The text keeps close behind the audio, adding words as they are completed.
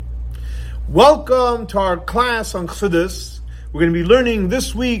Welcome to our class on Chassidus. We're going to be learning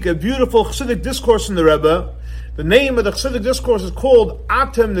this week a beautiful Chassidic discourse from the Rebbe. The name of the Chassidic discourse is called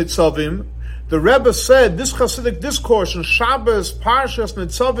Atem Nitzavim. The Rebbe said this Chassidic discourse in Shabbos Parshas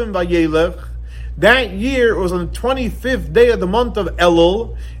Nitzavim Vayelech. That year it was on the 25th day of the month of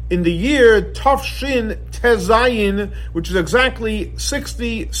Elul in the year Tafshin Tezayin, which is exactly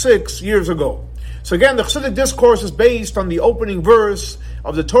 66 years ago. So again, the Chassidic discourse is based on the opening verse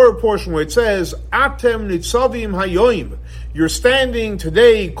of the Torah portion where it says, Atem nitzavim hayoim. You're standing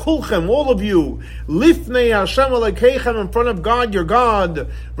today, kulchem, all of you, lifnei Hashem alekeichem, in front of God, your God,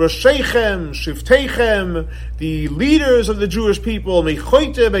 Roshechem, Shiftechem, the leaders of the Jewish people,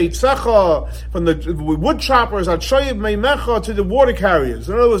 mechoite beitzecha, from the wood choppers, atshoyev meimecha, to the water carriers.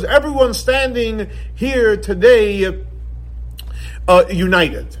 In other words, everyone standing here today,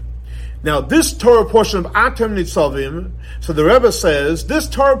 united. Now, this Torah portion of Atem Nitzavim, so the Rebbe says, this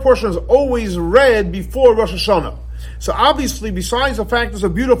Torah portion is always read before Rosh Hashana. So obviously, besides the fact there's a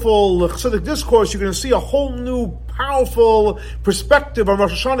beautiful Chassidic discourse, you're going to see a whole new, powerful perspective on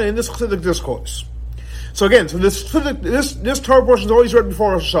Rosh Hashana in this Chassidic discourse. So again, this Torah portion is always read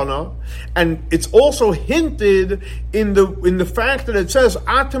before Rosh Hashana, and it's also hinted in the fact that it says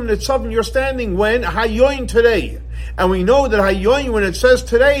Atem Nitzavim, you're standing when Hayoin today. And we know that Hayoin, when it says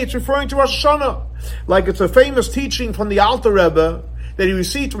today, it's referring to Rosh Hashanah. Like it's a famous teaching from the Alter Rebbe that he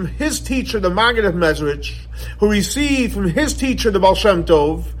received from his teacher, the Maggid of Mezrich, who received from his teacher, the Baal Shem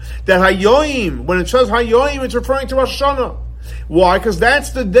Tov, that Hayoim, when it says Hayoim, it's referring to Rosh Hashanah. Why? Because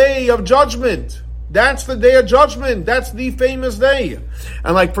that's the day of judgment. That's the day of judgment. That's the famous day.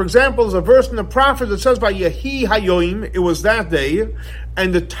 And like, for example, there's a verse in the prophet that says by Yehi Hayoim, it was that day,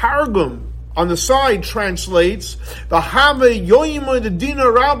 and the Targum on the side translates the Have Yoim the Dina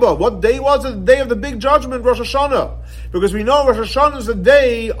Rabbah. What day was it? The day of the big judgment, Rosh Hashanah. Because we know Rosh Hashanah is the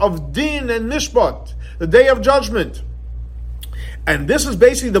day of Din and Mishpat, the day of judgment. And this is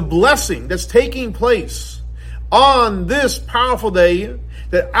basically the blessing that's taking place on this powerful day,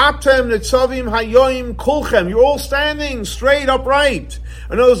 that Atem Nitzavim Hayoim Kulchem, you're all standing straight upright.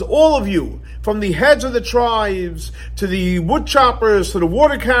 In other words, all of you, from the heads of the tribes, to the wood choppers, to the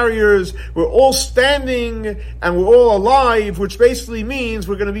water carriers, we're all standing and we're all alive, which basically means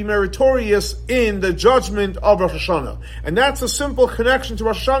we're going to be meritorious in the judgment of Rosh Hashanah. And that's a simple connection to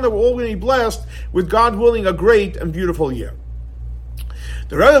Rosh Hashanah. We're all going to be blessed with, God willing, a great and beautiful year.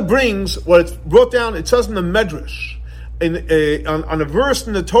 The Rebbe brings what it's brought down, it says in the Medrash, on a verse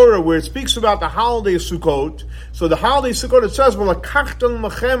in the Torah where it speaks about the holiday of Sukkot. So the holiday of Sukkot, it says,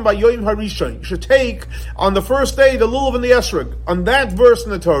 you should take on the first day the lulav and the esrog. On that verse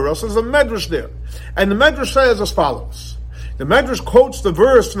in the Torah, so there's a Medrash there. And the Medrash says as follows. The Medrash quotes the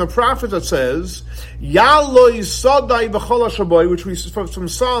verse from the prophet that says, Yaloi Sadai B'chol HaShaboy, which we, from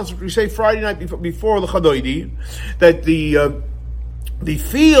Psalms, which we say Friday night before the Chadoidi, that the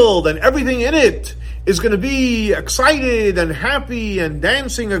field and everything in it is going to be excited and happy and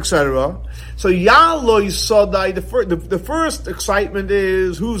dancing, etc. So Yaloi Sadai, the first excitement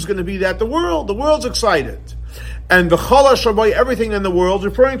is who's going to be that? The world. The world's excited. And the Chala Shabai, everything in the world,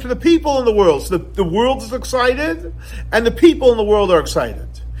 referring to the people in the world. So the world is excited and the people in the world are excited.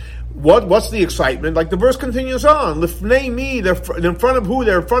 What's the excitement? Like the verse continues on. Lifnei mi, they're in front of who?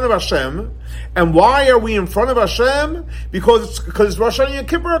 They're in front of Hashem. And why are we in front of Hashem? Because Rosh Hashanah and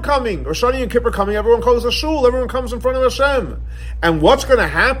Kippur are coming. Rosh Hashanah and Kippur are coming. Everyone goes to shul. Everyone comes in front of Hashem. And what's going to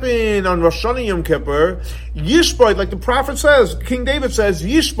happen on Rosh Hashanah and Kippur? Yishboit, like the prophet says, King David says,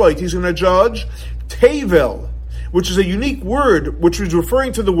 Yishboit, he's going to judge Tevel, which is a unique word, which is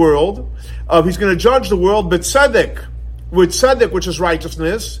referring to the world. He's going to judge the world, B'tzedek, with tzedek, which is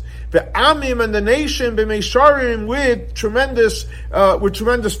righteousness. The Amim and the nation b'meisharim with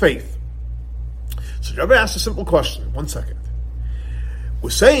tremendous faith. So Rabbi asked a simple question. 1 second.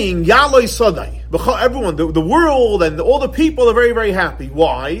 We're saying Yaloi Sadai. Everyone, the world and all the people are very, very happy.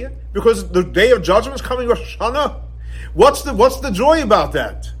 Why? Because the day of judgment is coming, Rosh Hashanah. What's the joy about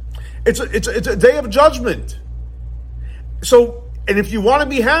that? It's a day of judgment. So, and if you want to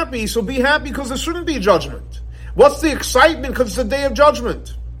be happy, so be happy because there shouldn't be judgment. What's the excitement? Because it's a day of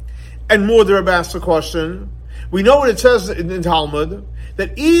judgment. And more, the Rabbi asks the question. We know what it says in Talmud,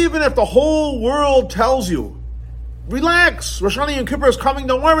 that even if the whole world tells you, relax, Rosh Hashanah and Kippur is coming,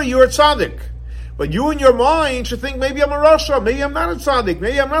 don't worry, you're a tzaddik. But you in your mind should think, maybe I'm a Rasha, maybe I'm not a tzaddik,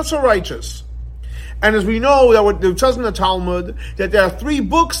 maybe I'm not so righteous. And as we know, that what it says in the Talmud, that there are 3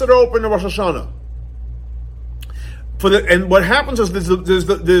 books that are open to Rosh Hashanah. And what happens is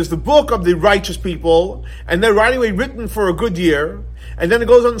there's the book of the righteous people, and they're right away written for a good year, and then it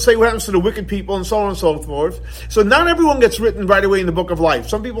goes on to say what happens to the wicked people, and so on and so forth. So not everyone gets written right away in the book of life.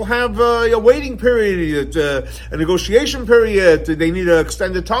 Some people have a waiting period, a negotiation period. They need an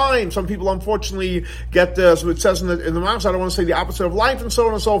extended time. Some people, unfortunately, get, so it says in the Mount, I don't want to say the opposite of life, and so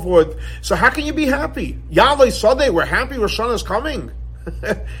on and so forth. So how can you be happy? Yahweh Sadeh, we're happy Rosh Hashanah is coming.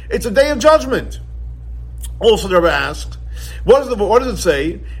 It's a day of judgment. Also, the Rabbi asked, what does it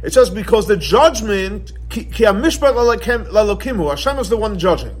say? It says, because the judgment, Hashem is the one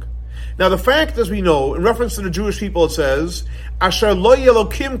judging. Now, the fact, as we know, in reference to the Jewish people, it says, Asher lo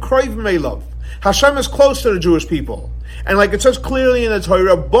Elokim kroiv me'elav. Hashem is close to the Jewish people. And like it says clearly in the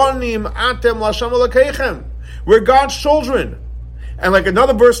Torah, Bonim atem l'Hashem Elokeichem. We're God's children. And like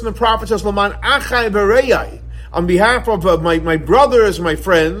another verse in the prophet says, Laman achai bereyai. On behalf of my brothers, my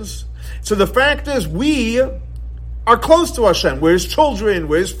friends. So the fact is, we are close to Hashem. We're His children,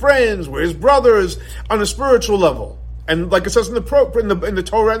 we're His friends, we're His brothers on a spiritual level. And like it says in the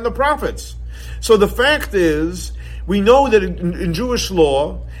Torah and the prophets. So the fact is, we know that in Jewish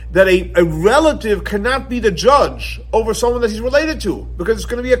law, that a relative cannot be the judge over someone that he's related to, because it's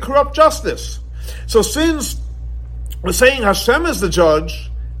going to be a corrupt justice. So since we're saying Hashem is the judge,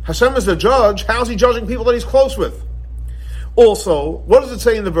 how's He judging people that He's close with? Also, what does it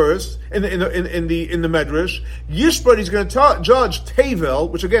say in the verse, in the Medrash? Yishbar, He's going to judge Tevel,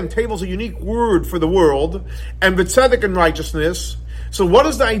 which again, Tevel is a unique word for the world, and B'tzedek and righteousness. So what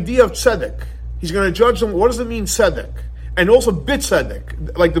is the idea of tzedek? He's going to judge them. What does it mean, tzedek? And also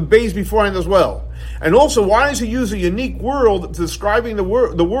B'tzedek, like the base beforehand as well. And also, why does He use a unique word describing the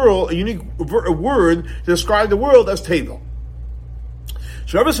world, a unique word to describe the world as Tevel?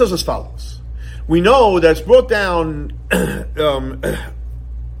 So Rabbi says as follows. We know that it's brought down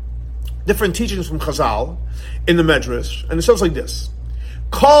different teachings from Chazal in the Medrash, and it says like this: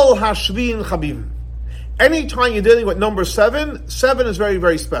 Kol hashvin chabivim. Anytime you're dealing with number 7 is very,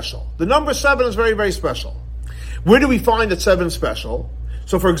 very special. The number 7 is very, very special. Where do we find that 7 is special?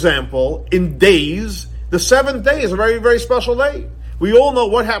 So, for example, in days, the 7th day is a very, very special day. We all know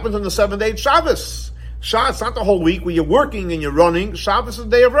what happens on the 7th day. It's Shabbos. It's not the whole week where you're working and you're running. Shabbos is a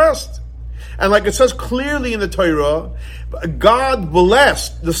day of rest. And like it says clearly in the Torah, God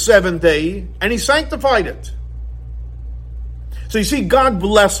blessed the 7th day and He sanctified it. So you see, God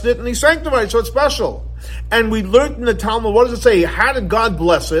blessed it and He sanctified it, so it's special. And we learned in the Talmud, what does it say? How did God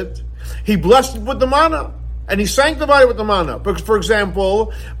bless it? He blessed it with the manna. And He sanctified it with the manna. Because, for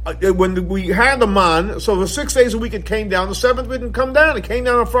example, when we had the man, so the 6 days a week it came down, the 7th didn't come down. It came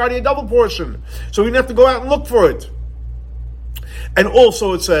down on Friday, a double portion. So we didn't have to go out and look for it. And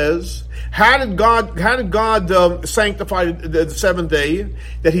also it says, how did God sanctify the 7th day?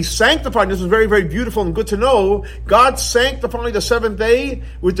 That He sanctified, this is very, very beautiful and good to know, God sanctified the 7th day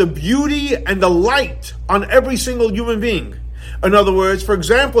with the beauty and the light on every single human being. In other words, for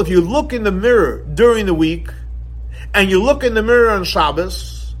example, if you look in the mirror during the week, and you look in the mirror on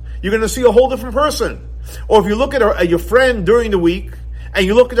Shabbos, you're going to see a whole different person. Or if you look at your friend during the week, and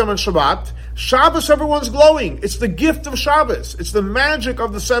you look at them on Shabbat, Shabbos, everyone's glowing. It's the gift of Shabbos. It's the magic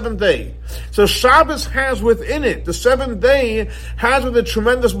of the 7th day. So Shabbos has within it, the 7th day has within it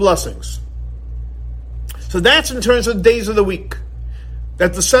tremendous blessings. So that's in terms of days of the week.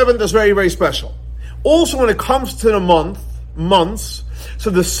 That the 7th is very, very special. Also when it comes to the months, so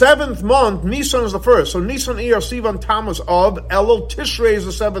the 7th month, Nisan is the first. So Nisan, Iyar, Sivan, Tammuz, Av, Elul, Tishrei is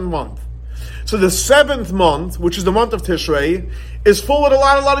the 7th month. So the 7th month, which is the month of Tishrei, is full with a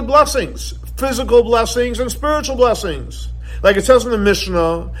lot of blessings. Physical blessings and spiritual blessings. Like it says in the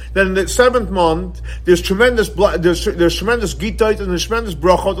Mishnah, that in the 7th month, there's tremendous Gittite and there's tremendous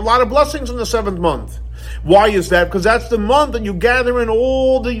brachot, a lot of blessings in the 7th month. Why is that? Because that's the month that you gather in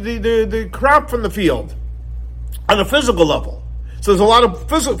all the crop from the field. On a physical level. So there's a lot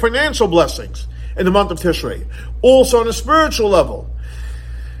of financial blessings in the month of Tishrei. Also on a spiritual level.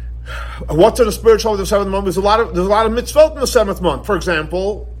 What's on a spiritual level in the 7th month? There's a lot of mitzvot in the 7th month. For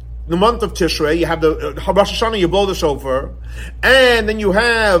example, the month of Tishrei, you have the Rosh Hashana, you blow the shofar, and then you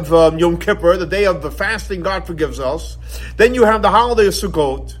have Yom Kippur, the day of the fasting God forgives us. Then you have the holiday of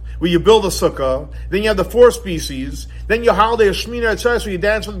Sukkot, where you build a sukkah. Then you have the 4 species. Then your holiday of Shmini Atzeres, where you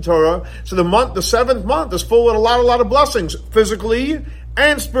dance with the Torah. So the 7th month is full with a lot of blessings, physically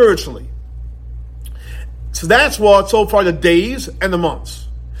and spiritually. So that's what, so far, the days and the months.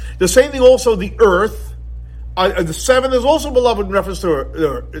 The same thing also, the earth. The 7th is also beloved in reference to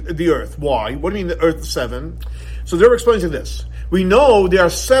the earth. Why? What do you mean the earth is 7? So they're explaining this. We know there are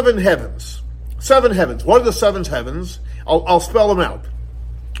 7 heavens. 7 heavens. What are the 7 heavens? I'll spell them out.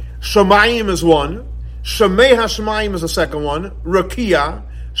 Shamayim is 1. Shemei Hashemayim is the second one. Rakia,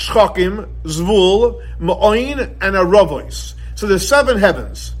 Shchokim, Zvul, Ma'oin, and Aravos. So there's 7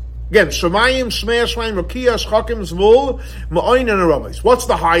 heavens. Again, Shemayim, Shmei Hashemayim, Rakia, Shchokim, Zvul, Ma'oin, and Aravos. What's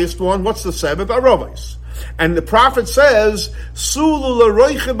the highest one? What's the 7th? Aravos. And the prophet says, Sulu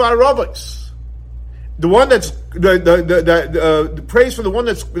l'roiche ba'aravos. The one that's the praise for the one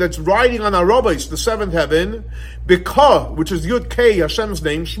that's riding on Aravos, the 7th heaven, Bika, which is Yud Kei, Hashem's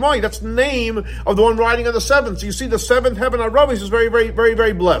name, Shmai, that's the name of the one riding on the 7th. So you see, the 7th heaven, Aravos, is very, very, very,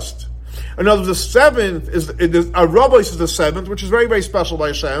 very blessed. In other words, the 7th Aravos is the 7th, which is very, very special by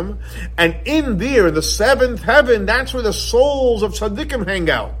Hashem. And in there, in the 7th heaven, that's where the souls of tzaddikim hang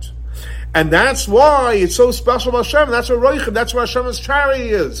out. And that's why it's so special by Hashem. That's where Roichim, that's where Hashem's charity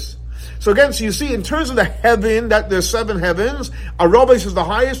is. So again, so you see, in terms of the heaven, that there's 7 heavens, Aravos is the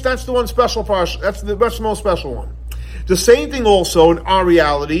highest, that's the one special for us, that's the most special one. The same thing also in our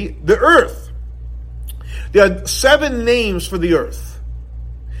reality, the earth. There are 7 names for the earth.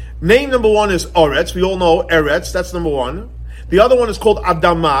 Name number 1 is Oretz, we all know Eretz, that's number 1. The other one is called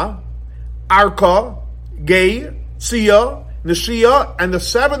Adama, Arka, Gei, Tzia, Neshia, and the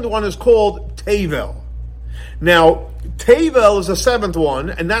 7th one is called Tevel. Now, Tevel is the 7th one,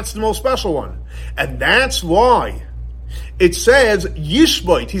 and that's the most special one. And that's why it says,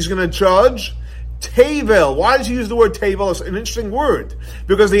 Yishboit, he's going to judge Tevel. Why does he use the word Tevel? It's an interesting word.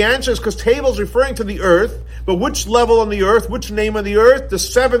 Because the answer is because Tevel is referring to the earth, but which level on the earth, which name of the earth? The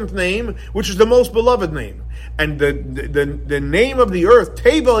 7th name, which is the most beloved name. And the name of the earth,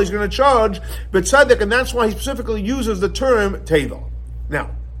 Tevel, he's going to judge B'tzedek, and that's why he specifically uses the term Tevel.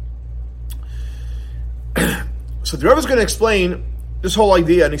 Now, so the Rabbi is going to explain this whole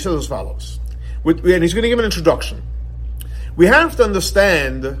idea, and he says as follows. And he's going to give an introduction. We have to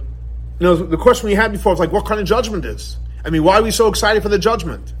understand, the question we had before was like, what kind of judgment is? I mean, why are we so excited for the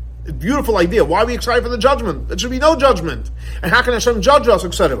judgment? A beautiful idea. Why are we excited for the judgment? There should be no judgment. And how can Hashem judge us,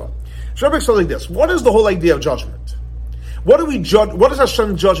 etc.? So Rabbi explains like this. What is the whole idea of judgment? What do we judge? What is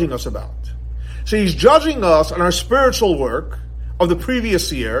Hashem judging us about? So he's judging us on our spiritual work of the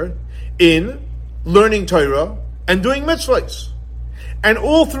previous year in learning Torah and doing mitzvahs. And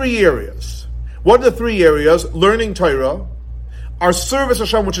all 3 areas. What are the 3 areas? Learning Torah, our service to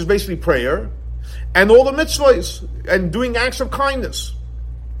Hashem, which is basically prayer, and all the mitzvahs, and doing acts of kindness.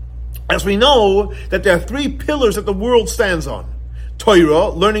 As we know that there are 3 pillars that the world stands on. Torah,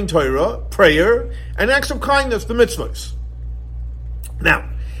 learning Torah, prayer, and acts of kindness, the mitzvahs. Now,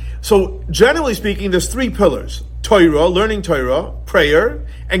 so generally speaking, there's 3 pillars. Torah, learning Torah, prayer,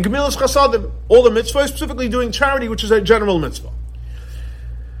 and Gemilas Chasadim, all the mitzvahs, specifically doing charity, which is a general mitzvah.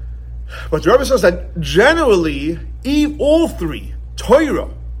 But the Rabbi says that generally, all 3, Torah,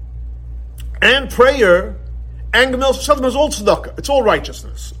 and prayer, and Gemilas Chasadim is all tzedakah. It's all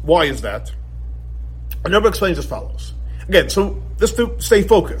righteousness. Why is that? And the Rabbi explains as follows. Again, so just to stay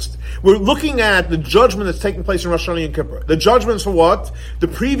focused, we're looking at the judgment that's taking place in Rosh Hashanah and Kippur. The judgments for what? The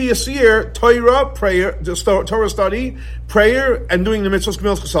previous year, Torah, prayer, Torah study, prayer, and doing the mitzvahs,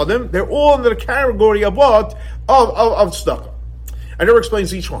 Gemilas Chasadim, they're all under the category of what? Of tzedakah. I never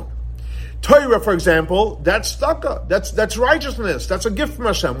explains each one. Torah, for example, that's tzedakah. That's righteousness. That's a gift from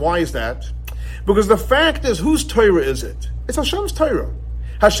Hashem. Why is that? Because the fact is, whose Torah is it? It's Hashem's Torah.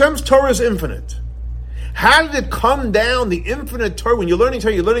 Hashem's Torah is infinite. How did it come down, the infinite Torah, when you're learning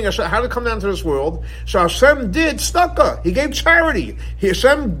Torah, you're learning Hashem, how did it come down to this world? So Hashem did tzedakah. He gave charity.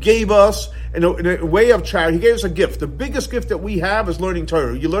 Hashem gave us, in a way of charity, he gave us a gift. The biggest gift that we have is learning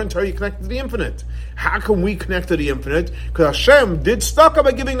Torah. You learn Torah, you connect to the infinite. How can we connect to the infinite? Because Hashem did tzedakah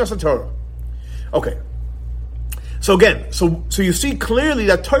by giving us a Torah. Okay. So again, so you see clearly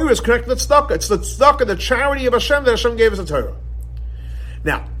that Torah is connected to tzedakah. It's the tzedakah, the charity of Hashem, that Hashem gave us a Torah.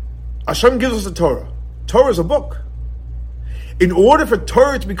 Now, Hashem gives us a Torah. Torah is a book. In order for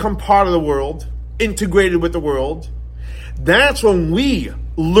Torah to become part of the world, integrated with the world, that's when we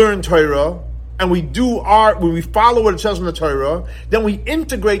learn Torah and when we follow what it says in the Torah, then we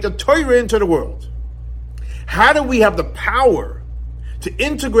integrate the Torah into the world. How do we have the power to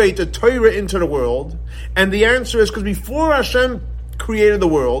integrate the Torah into the world? And the answer is because before Hashem created the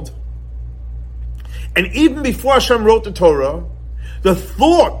world, and even before Hashem wrote the Torah, the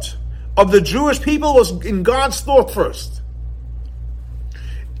thought of the Jewish people was in God's thought first.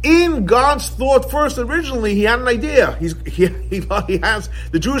 In God's thought first, originally, he had an idea. He has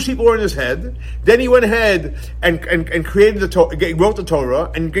the Jewish people were in his head. Then he went ahead and created the Torah, wrote the Torah,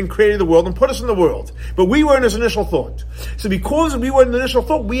 and created the world and put us in the world. But we were in his initial thought. So because we were in the initial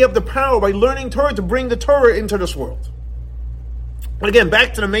thought, we have the power by learning Torah to bring the Torah into this world. Again,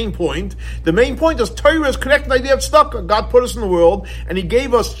 back to the main point. The main point is Torah is connected to the idea of tzedakah. God put us in the world, and He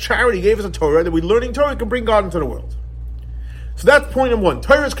gave us charity, He gave us a Torah, that we learning Torah can bring God into the world. So that's point number one.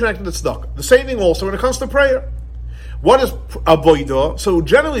 Torah is connected to tzedakah. The same thing also when it comes to prayer. What is avodah? So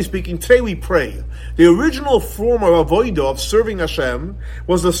generally speaking, today we pray. The original form of avodah, of serving Hashem,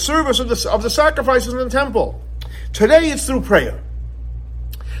 was the service of the sacrifices in the temple. Today it's through prayer.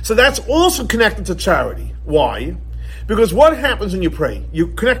 So that's also connected to charity. Why? Because what happens when you pray? You're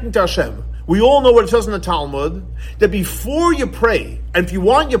connecting to Hashem. We all know what it says in the Talmud, that before you pray, and if you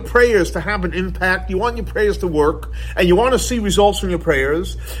want your prayers to have an impact, you want your prayers to work, and you want to see results from your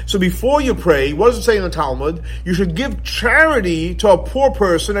prayers, so before you pray, what does it say in the Talmud? You should give charity to a poor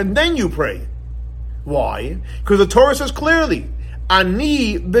person, and then you pray. Why? Because the Torah says clearly,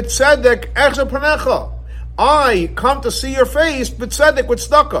 Ani b'tzedek echzer panecha. I come to see your face, b'tzedek, with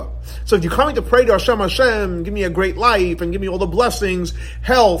tzedakah. So if you're coming to pray to Hashem, give me a great life, and give me all the blessings,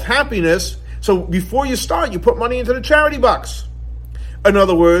 health, happiness, so before you start, you put money into the charity box. In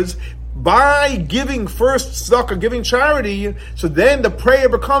other words, by giving first tzedakah, giving charity, so then the prayer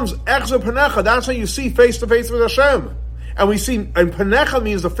becomes echzer panecha. That's how you see face to face with Hashem. And we see, and panecha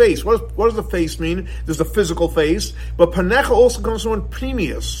means the face. What does the face mean? There's the physical face, but panecha also comes from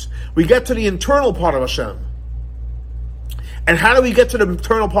pnimius. We get to the internal part of Hashem. And how do we get to the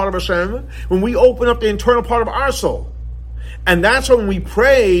internal part of Hashem? When we open up the internal part of our soul. And that's when we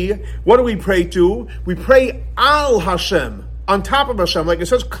pray. What do we pray to? We pray al Hashem, on top of Hashem, like it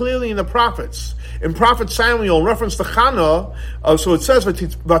says clearly in the prophets. In Prophet Samuel, in reference to Chana, so it says,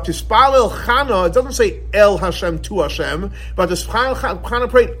 Vatispalel Chana, it doesn't say El Hashem to Hashem, but Chana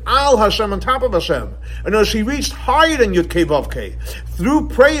prayed Al Hashem, on top of Hashem. And she reached higher than Yud Kei Vav Kei. Through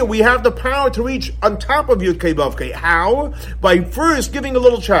prayer, we have the power to reach on top of Yud Kei Vav Kei. How? By first giving a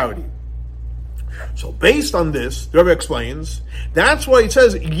little charity. So based on this, the Rabbi explains, that's why it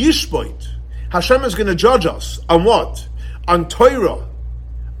says Yishboit. Hashem is going to judge us on what? On Torah,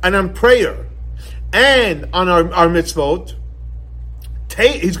 and on prayer, and on our mitzvot.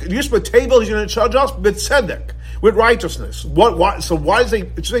 He's going to judge us b'tzedek, with righteousness. So why is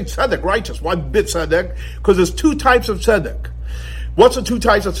it saying tzedek, righteous? Why b'tzedek? Because there's two types of tzedek. What's the two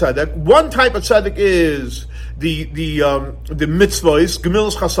types of tzedek? One type of tzedek is the mitzvahs,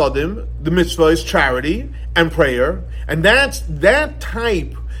 gemilas chasadim, the mitzvahs, charity and prayer, and that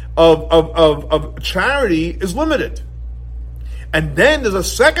type of charity is limited. And then there's a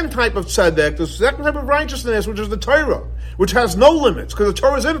second type of tzedek, the second type of righteousness, which is the Torah, which has no limits, because the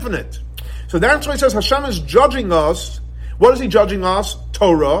Torah is infinite. So that's why it says Hashem is judging us. What is He judging us?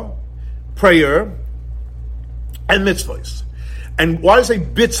 Torah, prayer, and mitzvahs. And why does it say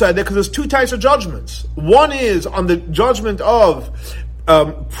bit tzedek? Because there's two types of judgments. One is on the judgment of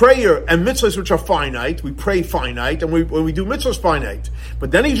prayer and mitzvahs, which are finite. We pray finite, and when we do mitzvahs finite.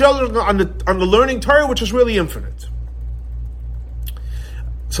 But then He judges on the learning Torah, which is really infinite.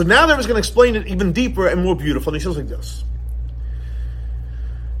 So now the Rebbe is going to explain it even deeper and more beautiful. And he says like this.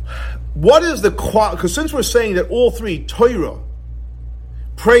 What is the because since we're saying that all three, Torah,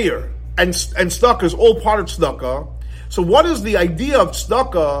 prayer, and tzedakah is all part of tzedakah, so what is the idea of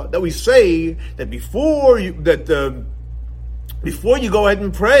tzedakah that we say that before you go ahead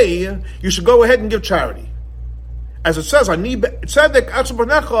and pray, you should go ahead and give charity? As it says, I need tzedek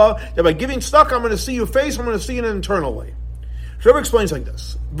that by giving tzedakah, I'm going to see your face, I'm going to see in an internal way. Rebbe explains like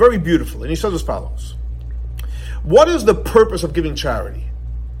this, very beautifully, and he says as follows. What is the purpose of giving charity?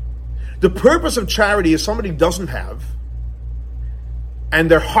 The purpose of charity is somebody doesn't have, and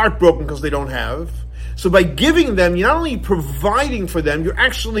they're heartbroken because they don't have. So by giving them, you're not only providing for them, you're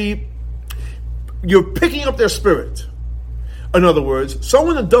picking up their spirit. In other words,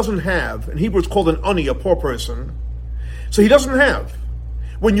 someone that doesn't have, in Hebrew it's called an ani, a poor person, so he doesn't have.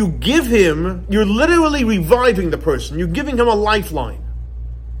 When you give him, you're literally reviving the person. You're giving him a lifeline.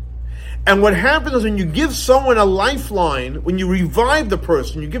 And what happens is when you give someone a lifeline, when you revive the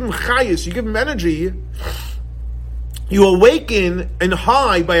person, you give him chayis, you give him energy, you awaken and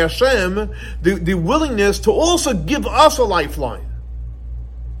high by Hashem the willingness to also give us a lifeline.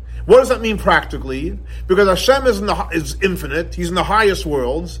 What does that mean practically? Because Hashem is infinite, He's in the highest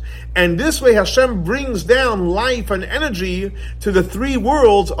worlds, and this way Hashem brings down life and energy to the three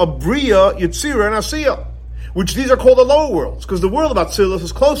worlds of Bria, Yetzirah, and Asiyah, which these are called the lower worlds, because the world of Atzilus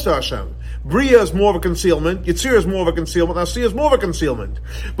is close to Hashem. Bria is more of a concealment, Yetzirah is more of a concealment, Asiyah is more of a concealment.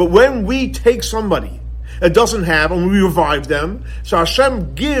 But when we take somebody that doesn't have, and we revive them, so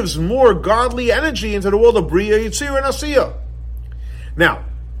Hashem gives more godly energy into the world of Bria, Yetzirah, and Asiyah. Now,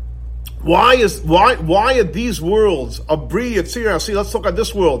 Why are these worlds of Bri, Yetzirah, see? Let's look at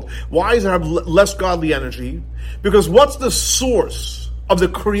this world. Why does it have less godly energy? Because what's the source of the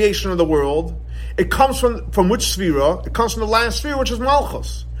creation of the world? It comes from which Sphira? It comes from the last sphere, which is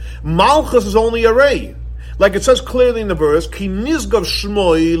Malchus. Malchus is only a ray, like it says clearly in the verse. Ki nizgav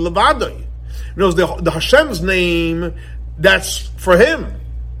shmoi levadai. Knows the Hashem's name. That's for him.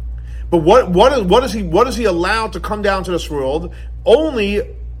 But what is he allowed to come down to this world? Only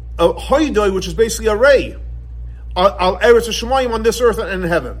a hoidoi, which is basically a ray, al eretz shemayim, on this earth and in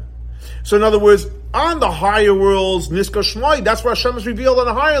heaven. So in other words, on the higher worlds, niska shmai, that's where Hashem is revealed on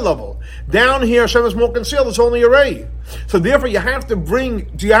a higher level. Down here, Hashem is more concealed. It's only a ray. So therefore, God has to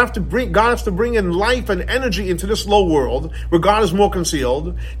bring in life and energy into this low world where God is more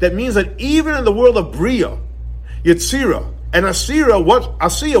concealed. That means that even in the world of Bria, Yetzirah, and Asira,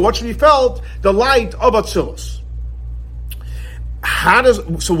 what should be felt? The light of Atzilus.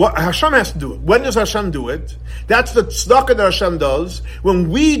 What Hashem has to do it? When does Hashem do it? That's the tzedakah that Hashem does. When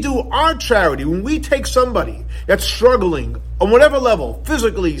we do our charity, when we take somebody that's struggling on whatever level,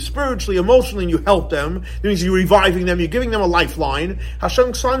 physically, spiritually, emotionally, and you help them, that means you're reviving them, you're giving them a lifeline.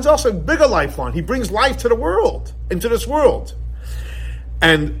 Hashem sends us a bigger lifeline. He brings life to the world, into this world.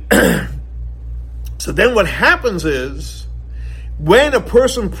 And so then what happens is, when a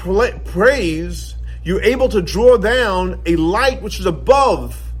person prays, you're able to draw down a light which is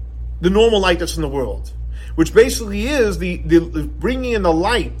above the normal light that's in the world, which basically is the bringing in the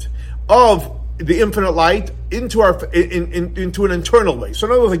light of the infinite light into into an internal way. So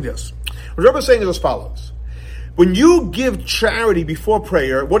in other words, like this. What Rabbi is saying is as follows. When you give charity before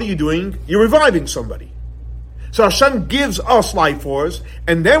prayer, what are you doing? You're reviving somebody. So Hashem gives us life force,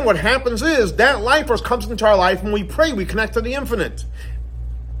 and then what happens is that life force comes into our life. When we pray, we connect to the infinite.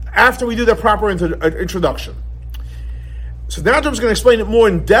 After we do the proper introduction. So now I'm just going to explain it more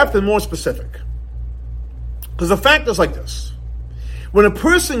in depth and more specific. Because the fact is like this. When a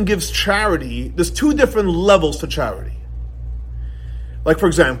person gives charity, there's two different levels to charity. Like, for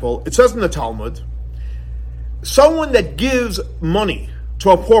example, it says in the Talmud, someone that gives money to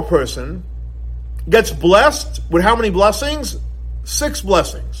a poor person gets blessed with how many blessings? 6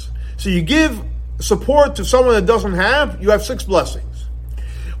 blessings. So you give support to someone that doesn't have, you have 6 blessings.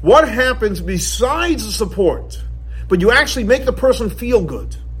 What happens besides the support, but you actually make the person feel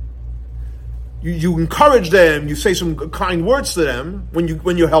good? You encourage them, you say some kind words to them when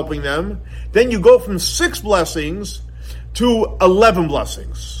you're helping them. Then you go from 6 blessings to 11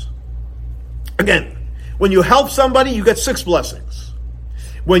 blessings. Again, when you help somebody, you get 6 blessings.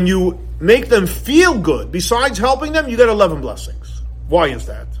 When you make them feel good, besides helping them, you get 11 blessings. Why is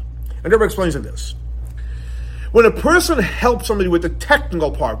that? And Rabbi explains in this. When a person helps somebody with the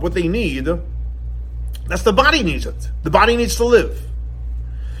technical part, what they need, that's the body needs it. The body needs to live.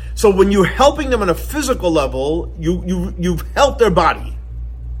 So when you're helping them on a physical level, you've helped their body.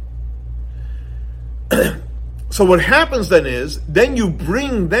 So what happens then is, then you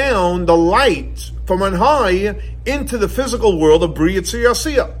bring down the light from on high into the physical world of Bri Yetzirah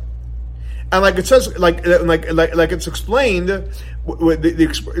Asiyah. And like it says, like it's explained,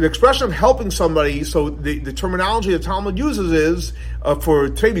 the expression of helping somebody. So the terminology the Talmud uses is for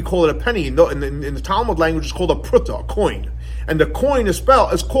today we call it a penny. In the Talmud language, it's called a pruta, a coin, and the coin is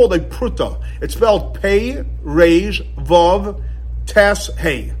called a pruta. It's spelled pei, reish, vav, tes,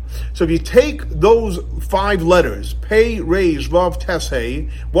 hey. So if you take those 5 letters, pei, reish, vav, tes, hey,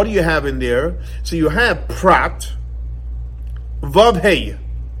 what do you have in there? So you have prat, vav, hey.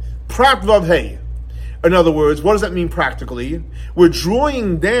 Prat vav hey. In other words, what does that mean practically? We're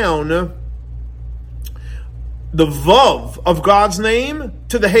drawing down the vav of God's name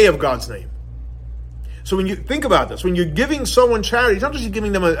to the hey of God's name. So when you think about this, when you're giving someone charity, it's not just you're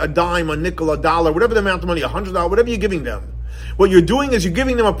giving them a dime, a nickel, a dollar, whatever the amount of money, $100, whatever you're giving them. What you're doing is you're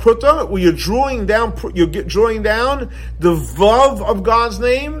giving them a pruta, where you're drawing down the vav of God's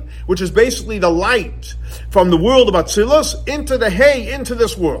name, which is basically the light from the world of Atzilus into the hey, into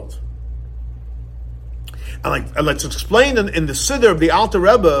this world. And let's explain in the Siddur of the Alter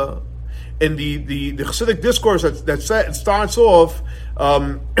Rebbe, in the Chassidic discourse that starts off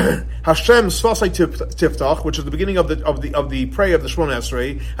Hashem Svasai Tiftach, which is the beginning of the prayer of the Shemona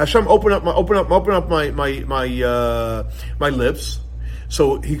Esrei. Hashem, open up my lips.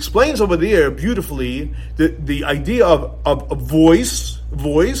 So he explains over there beautifully the idea of voice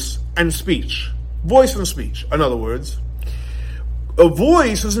and speech. Voice and speech. In other words, a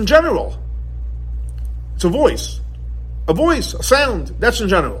voice is in general. It's a voice, a sound. That's in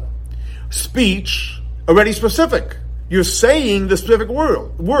general. Speech, already specific. You're saying the specific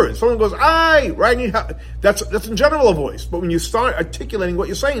word. Someone goes, "I," right? That's in general a voice. But when you start articulating what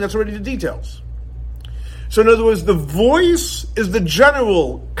you're saying, that's already the details. So in other words, the voice is the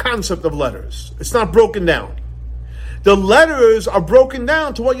general concept of letters. It's not broken down. The letters are broken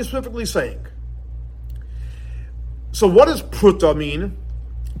down to what you're specifically saying. So what does pruta mean?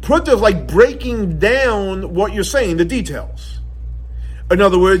 Pruta is like breaking down what you're saying, the details. In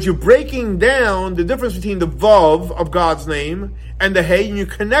other words, you're breaking down the difference between the vav of God's name and the hey, and you're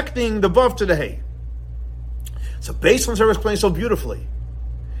connecting the vav to the hey. So based on Sarah explains so beautifully,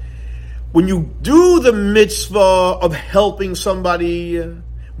 when you do the mitzvah of helping somebody,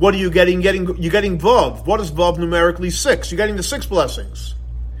 what are you getting? You're getting vav. What is vav numerically? 6. You're getting the 6 blessings,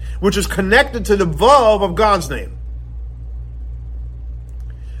 which is connected to the vav of God's name.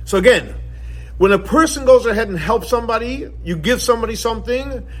 So again, when a person goes ahead and helps somebody, you give somebody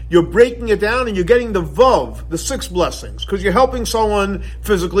something, you're breaking it down and you're getting the vav, the 6 blessings, because you're helping someone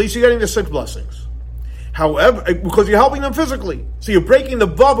physically, so you're getting the 6 blessings. However, because you're helping them physically, so you're breaking the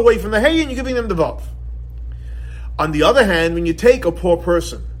vav away from the hey and you're giving them the vav. On the other hand, when you take a poor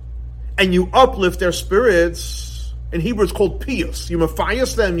person and you uplift their spirits, in Hebrew it's called piyus, you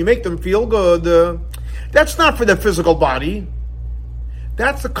mafias them, you make them feel good, that's not for their physical body.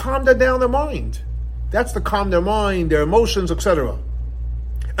 That's to calm down their mind. That's to calm their mind, their emotions, etc.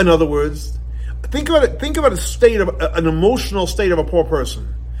 In other words, think about it. Think about an emotional state of a poor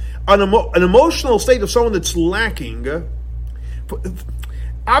person, an emotional state of someone that's lacking.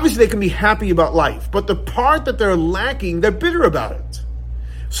 Obviously, they can be happy about life, but the part that they're lacking, they're bitter about it.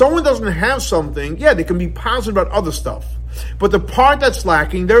 Someone doesn't have something, yeah, they can be positive about other stuff, but the part that's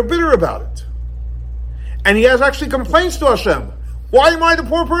lacking, they're bitter about it. And he has actually complaints to Hashem. Why am I the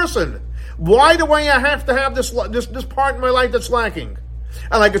poor person? Why do I have to have this part in my life that's lacking?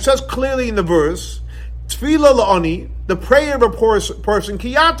 And like it says clearly in the verse, Tefillah la'ani, the prayer of a poor person,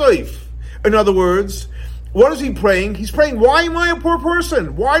 ki yatoif. In other words, what is he praying? He's praying, why am I a poor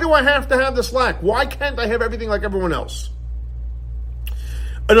person? Why do I have to have this lack? Why can't I have everything like everyone else?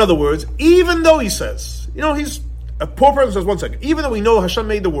 In other words, even though he says, he's a poor person says, one second, even though we know Hashem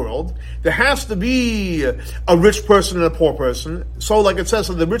made the world, there has to be a rich person and a poor person. So like it says,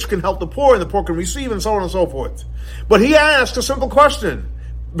 so the rich can help the poor and the poor can receive and so on and so forth. But he asked a simple question.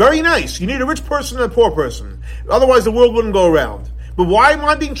 Very nice. You need a rich person and a poor person. Otherwise the world wouldn't go around. But why am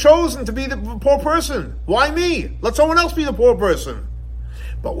I being chosen to be the poor person? Why me? Let someone else be the poor person.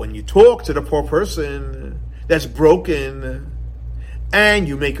 But when you talk to the poor person that's broken, and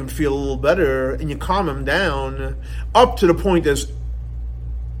you make him feel a little better, and you calm him down, up to the point as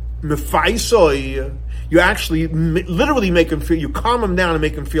mefaisoy, you actually literally make him feel, you calm him down and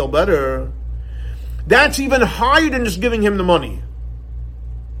make him feel better. That's even higher than just giving him the money.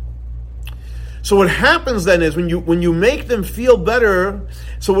 So what happens then is when you make them feel better,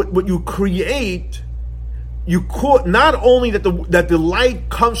 so what you create, not only that the light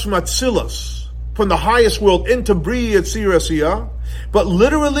comes from Atzilus, from the highest world into Bria Yetzirah Asiyah, but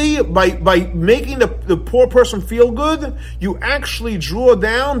literally, by making the poor person feel good, you actually draw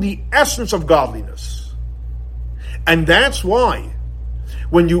down the essence of godliness. And that's why,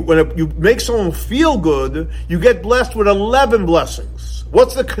 when you make someone feel good, you get blessed with 11 blessings.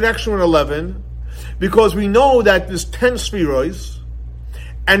 What's the connection with 11? Because we know that there's 10 spheroids,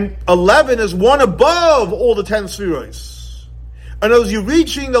 and 11 is one above all the 10 spheroids. In other words, you're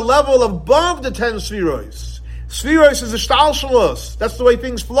reaching the level above the 10 spheroids. Spheroids is a shtalshalos. That's the way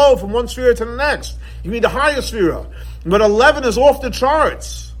things flow from one sphere to the next. You need the higher sphere. But 11 is off the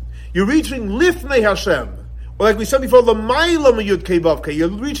charts. You're reaching lifnei Hashem. Or like we said before, l'mayla yud kei vav kei. You're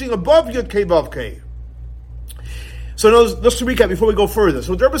reaching above yud kei vav kei. So just to recap before we go further.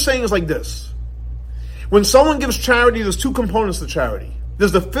 So what the Rabbi is saying is like this. When someone gives charity, there's 2 components to charity.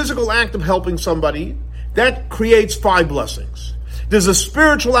 There's the physical act of helping somebody. That creates 5 blessings. There's a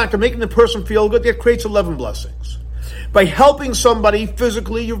spiritual act of making the person feel good that creates 11 blessings. By helping somebody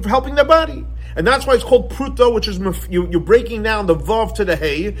physically, you're helping their body. And that's why it's called pruta, which is you're breaking down the vav to the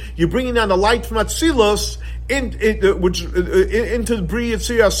hey. You're bringing down the light from Atzilus into Bria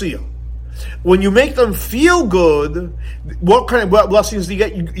Yetzirah Asiyah. When you make them feel good, what kind of blessings do you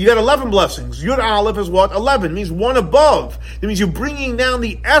get? You get 11 blessings. Yud Aleph is what? 11. It means one above. It means you're bringing down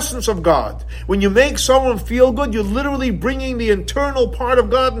the essence of God. When you make someone feel good, you're literally bringing the internal part of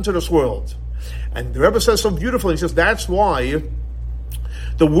God into this world. And the Rebbe says so beautifully, he says that's why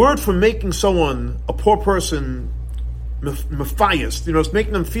the word for making someone, a poor person, mephias, it's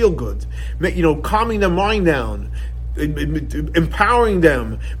making them feel good, calming their mind down, empowering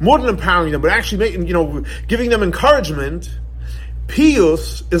them, more than empowering them, but actually making, giving them encouragement.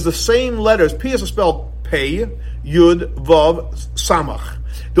 Piyus is the same letters. Piyus is spelled Pei, Yud, Vav, Samach.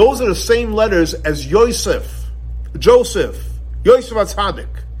 Those are the same letters as Yosef, Yosef HaTzadik.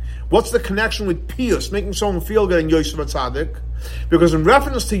 What's the connection with Pius, making someone feel good in Yosef HaTzadik? Because in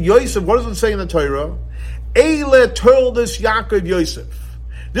reference to Yosef, what does it say in the Torah? Eile Toldos Yaakov Yosef.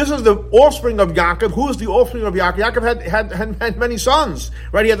 This is the offspring of Yaakov. Who is the offspring of Yaakov? Yaakov had many sons,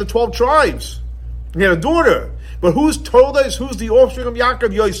 right? He had the 12 tribes. He had a daughter. But who's Toldos? Who's the offspring of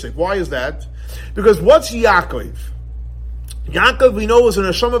Yaakov? Yosef. Why is that? Because what's Yaakov? Yaakov, we know, was an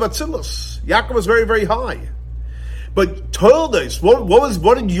Hashana of Atzilus. Yaakov was very, very high. But Toldos,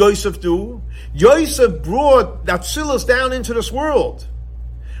 what did Yosef do? Yosef brought Atzilus down into this world.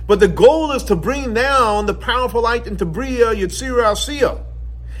 But the goal is to bring down the powerful light into Bria, Yetzirah, Asiyah.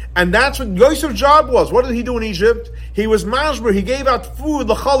 And that's what Yosef's job was. What did he do in Egypt? He was Mashber. He gave out food,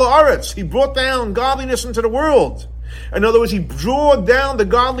 l'chal haaretz. He brought down godliness into the world. In other words, he drew down the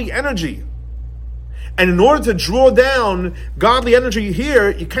godly energy. And in order to draw down godly energy here,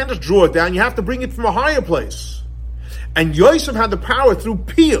 you can't just draw it down. You have to bring it from a higher place. And Yosef had the power through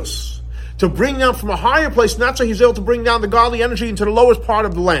Pius to bring down from a higher place. And that's why he's able to bring down the godly energy into the lowest part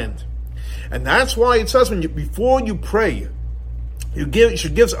of the land. And that's why it says before you pray, you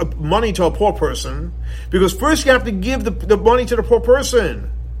should give money to a poor person, because first you have to give the money to the poor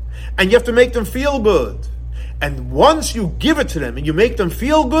person, and you have to make them feel good. And once you give it to them and you make them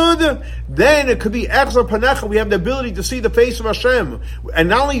feel good, then it could be Echzer Panecha. We have the ability to see the face of Hashem. And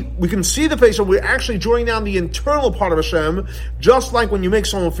not only we can see the face, but we're actually drawing down the internal part of Hashem, just like when you make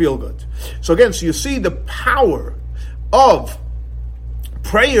someone feel good. So again, so you see the power of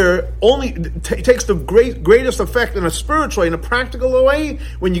prayer only takes the greatest effect in a spiritual way, in a practical way,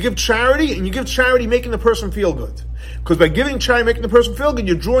 when you give charity, and you give charity making the person feel good. Because by giving charity, making the person feel good,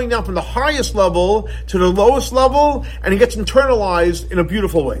 you're drawing down from the highest level to the lowest level, and it gets internalized in a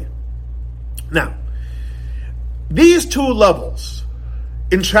beautiful way. Now, these two levels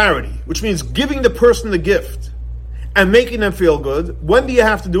in charity, which means giving the person the gift and making them feel good, when do you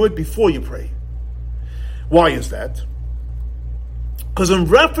have to do it? Before you pray. Why is that? Because in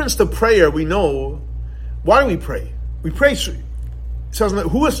reference to prayer, we know, why do we pray? We pray, it says,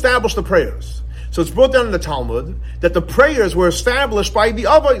 who established the prayers? So it's brought down in the Talmud that the prayers were established by the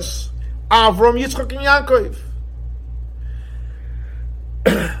Avos, Avram, Yitzchok, and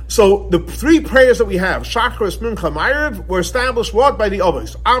Yaakov. So the three prayers that we have, Shachris, Mincha, Ma'ariv, were established what? By the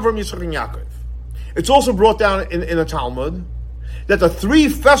Avos, Avram, Yitzchok, and Yaakov. It's also brought down in the Talmud that the three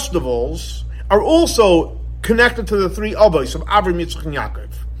festivals are also connected to the three Avos of Avram, Yitzchok, and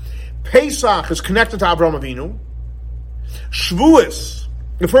Yaakov. Pesach is connected to Avraham Avinu. Shavuos,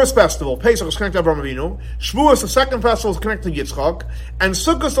 the first festival, Pesach is connected to Avraham Avinu. Shavuos, the second festival, is connected to Yitzchok. And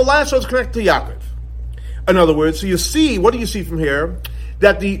Sukkot, the last one, is connected to Yaakov. In other words, so you see, what do you see from here?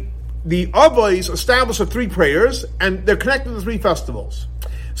 That the Avos establish the three prayers, and they're connected to the three festivals.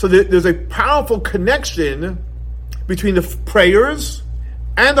 So there's a powerful connection between the prayers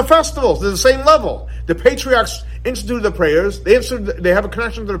and the festivals. They're the same level. The patriarchs instituted the prayers. They have a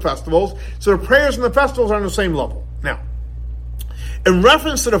connection to the festivals. So the prayers and the festivals are on the same level. Now, in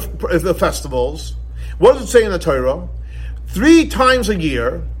reference to the festivals, what does it say in the Torah? 3 times a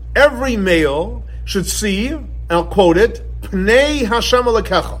year, every male should see, and I'll quote it, Pnei Hashem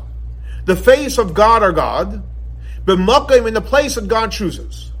Elokecha, the face of God our God, b'makom, in the place that God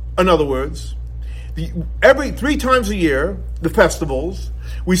chooses. In other words, every 3 times a year, the festivals,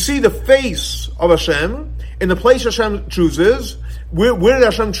 we see the face of Hashem in the place Hashem chooses. Where did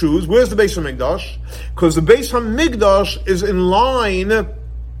Hashem choose? Where's the Beis HaMikdash? Because the Beis HaMikdash is in line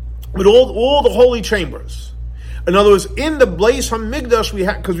with all the holy chambers. In other words, in the Beis HaMikdash,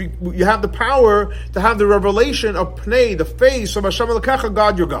 you have the power to have the revelation of Pnei, the face of Hashem Elokecha,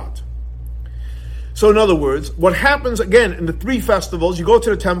 God your God. So in other words, what happens again in the 3 festivals, you go to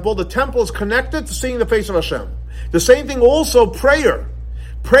the temple is connected to seeing the face of Hashem. The same thing also prayer.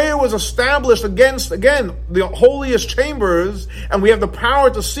 Prayer was established against, again, the holiest chambers, and we have the power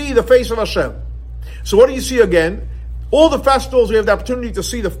to see the face of Hashem. So what do you see again? All the festivals, we have the opportunity to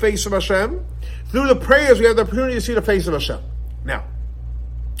see the face of Hashem. Through the prayers, we have the opportunity to see the face of Hashem. Now,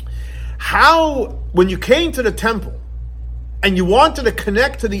 when you came to the temple, and you wanted to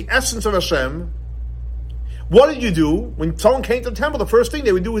connect to the essence of Hashem, what did you do? When someone came to the temple, the first thing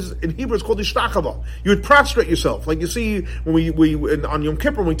they would do is, in Hebrew, it's called ishtachava. You would prostrate yourself. Like you see, when we on Yom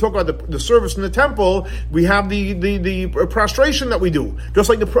Kippur, when we talk about the service in the temple, we have the prostration that we do. Just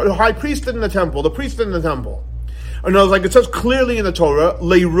like the high priest did in the temple, the priest did in the temple. And like it says clearly in the Torah,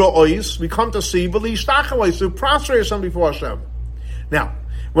 le'ro'os, we come to see, but le'ishtachava, to prostrate yourself before Hashem. Now,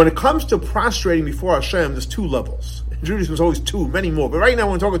 when it comes to prostrating before Hashem, there's 2 levels. In Judaism, there's always two, many more. But right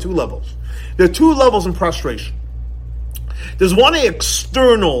now, we're talking two levels. There are two levels in prostration. There's one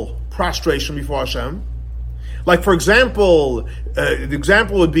external prostration before Hashem. Like, for example, the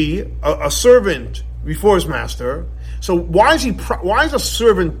example would be a servant before his master. So why does a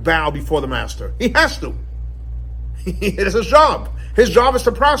servant bow before the master? He has to. It's his job. His job is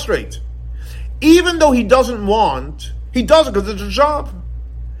to prostrate. Even though he doesn't want, he does it because it's a job.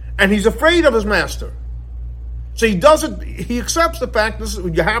 And he's afraid of his master. So he does it, he accepts the fact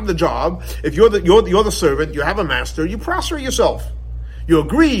that you have the job. If you're the servant, you have a master, you prostrate yourself. You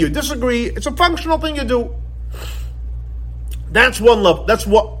agree, you disagree, it's a functional thing you do. That's one level. That's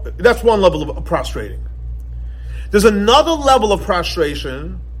one level of prostrating. There's another level of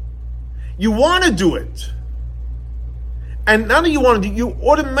prostration. You want to do it. And now that you want to do it, you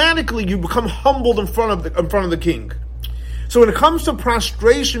automatically become humbled in front of the king. So when it comes to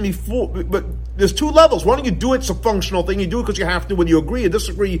prostration, but there's two levels. One, you do it, it's a functional thing. You do it because you have to. Whether you agree or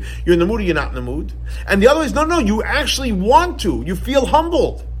disagree, you're in the mood or you're not in the mood. And the other is, no, you actually want to. You feel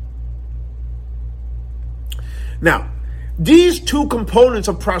humbled. Now, these two components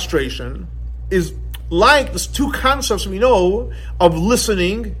of prostration is like the two concepts we know of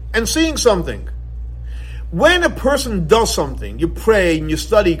listening and seeing something. When a person does something, you pray and you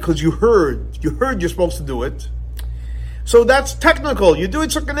study because you heard you're supposed to do it. So that's technical. You do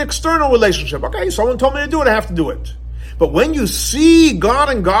it's like an external relationship. Okay, someone told me to do it, I have to do it. But when you see God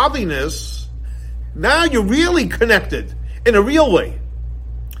and godliness, now you're really connected in a real way.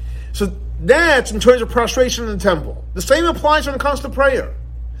 So that's in terms of prostration in the temple. The same applies when it comes to prayer.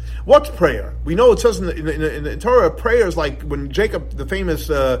 What's prayer? We know it says in the Torah, prayer is like when Jacob, the famous,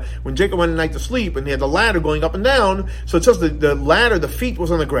 when Jacob went at night to sleep and he had the ladder going up and down. So it says the ladder, the feet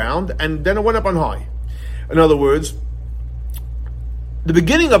was on the ground and then it went up on high. In other words, the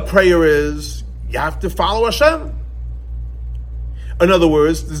beginning of prayer is you have to follow Hashem. In other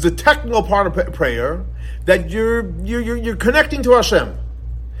words, there's the technical part of prayer that you're connecting to Hashem.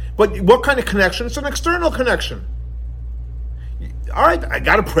 But what kind of connection? It's an external connection. All right, I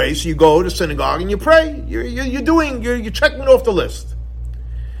got to pray, so you go to synagogue and you pray. You're checking it off the list.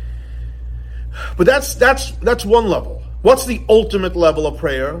 But that's one level. What's the ultimate level of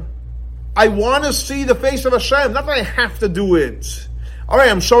prayer? I want to see the face of Hashem. Not that I have to do it. All right,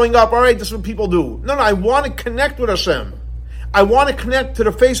 I'm showing up. All right, this is what people do. No, I want to connect with Hashem. I want to connect to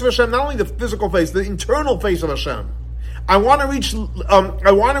the face of Hashem, not only the physical face, the internal face of Hashem. I want to reach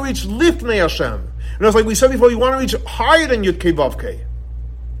Lifnei Hashem. And it's like we said before, you want to reach higher than Yud Kei Vav Kei.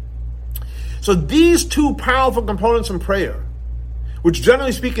 So these two powerful components in prayer, which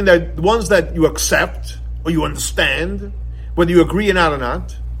generally speaking, they're the ones that you accept or you understand, whether you agree or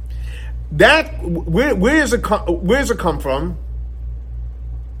not. That where does it come from?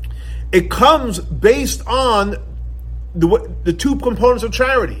 It comes based on the two components of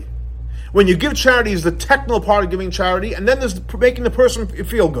charity. When you give charity is the technical part of giving charity, and then there's making the person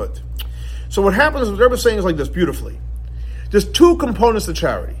feel good. So what happens, what Rabbi is saying is like this, beautifully. There's two components to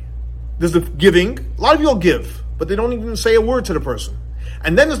charity. There's the giving. A lot of people give, but they don't even say a word to the person.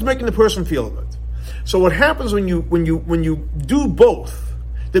 And then there's making the person feel good. So what happens when you do both,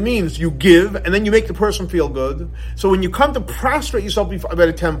 that means you give and then you make the person feel good. So when you come to prostrate yourself at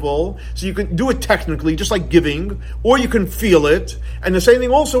a temple, so you can do it technically, just like giving, or you can feel it. And the same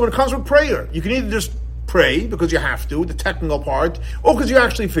thing also when it comes with prayer. You can either just pray because you have to, the technical part, or because you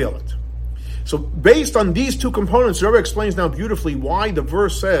actually feel it. So based on these two components, the Rebbe explains now beautifully why the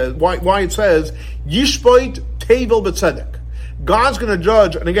verse says, why it says, Yishpoit Tevel B'Tzedek. God's going to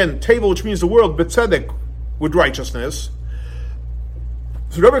judge, and again, Tevel, which means the world, B'Tzedek, with righteousness.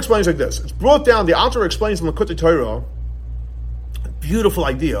 So the Rebbe explains like this. It's brought down, the author explains in the Likutei Torah, a beautiful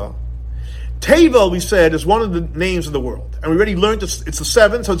idea. Tevel, we said, is one of the names of the world. And we already learned it's the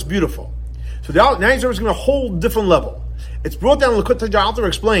seven, so it's beautiful. So now he's going to a whole different level. It's brought down, the Likutei Torah, the author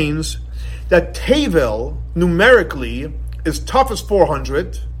explains that Tevel, numerically, is Taf is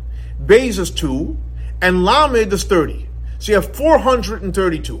 400, Beis is 2, and Lamed is 30. So you have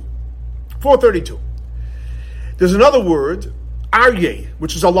 432. 432. There's another word, Aryeh,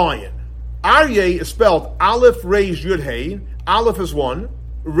 which is a lion. Aryeh is spelled Aleph, Reish, Yud, Hey. Aleph is 1,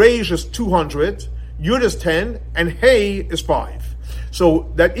 Reish is 200, Yud is 10, and Hey is 5.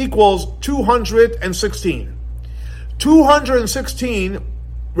 So that equals 216. 216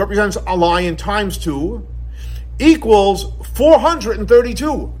 represents a lion times 2 equals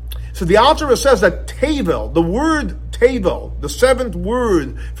 432. So the Alter says that Tevel, the word Tevel, the seventh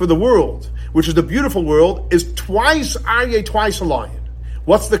word for the world, which is the beautiful world, is twice Aryeh, twice a lion.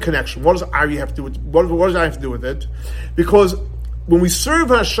 What's the connection? What does Aryeh have to do with what does that have to do with it? Because when we serve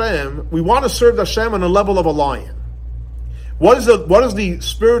Hashem, we want to serve Hashem on the level of a lion. What is the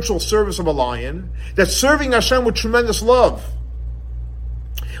spiritual service of a lion? That's serving Hashem with tremendous love.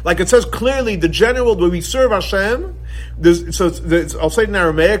 Like it says clearly, the general way we serve Hashem, I'll say it in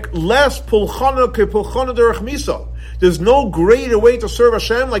Aramaic, Les pulchana ke pulchana derech misa. There's no greater way to serve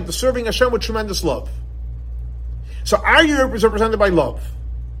Hashem like the serving Hashem with tremendous love. So our Europe is represented by love.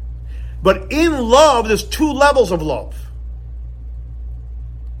 But in love, there's two levels of love.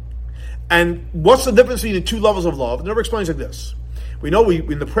 And what's the difference between the two levels of love? It never explains like this. We know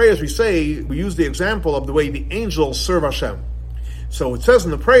in the prayers we use the example of the way the angels serve Hashem. So it says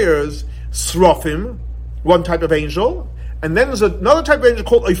in the prayers, Srafim, one type of angel, and then there's another type of angel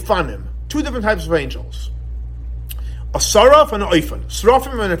called Oifanim, two different types of angels. A Saraf and an Oifan,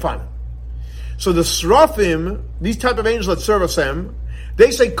 Srafim and Oifanim. So the Srafim, these type of angels that serve Hashem,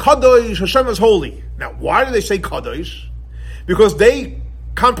 they say Kadosh, Hashem is holy. Now, why do they say Kadosh? Because they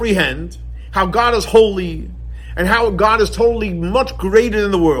comprehend how God is holy and how God is totally much greater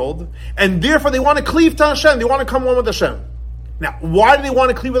than the world, and therefore they want to cleave to Hashem, they want to come one with Hashem. Now, why do they want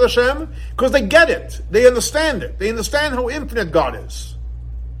to cleave with Hashem? Because they get it. They understand it. They understand how infinite God is.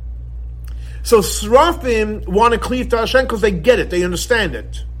 So Srafim want to cleave to Hashem because they get it. They understand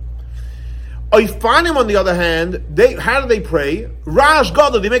it. Oifanim, on the other hand, how do they pray? Rosh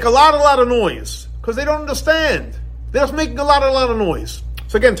Gadol, they make a lot of noise because they don't understand. They're just making a lot of noise.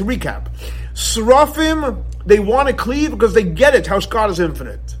 So again, to recap, Srafim, they want to cleave because they get it, how God is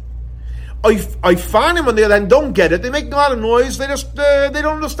infinite. Oifanim, on the other hand, don't get it. They make a lot of noise. They don't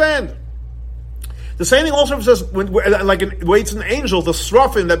understand. The same thing also says, like in the way it's an angel, the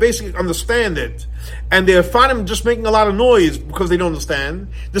Srafim that basically understand it, and the Oifanim just making a lot of noise because they don't understand.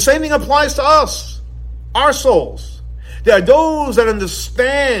 The same thing applies to us, our souls. There are those that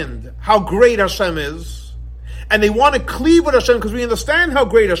understand how great Hashem is, and they want to cleave with Hashem because we understand how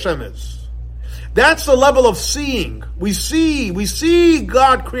great Hashem is. That's the level of seeing. We see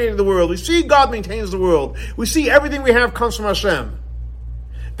God created the world. We see God maintains the world. We see everything we have comes from Hashem.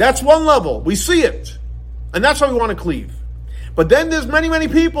 That's one level. We see it. And that's why we want to cleave. But then there's many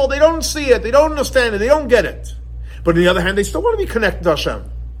people, they don't see it, they don't understand it, they don't get it. But on the other hand, they still want to be connected to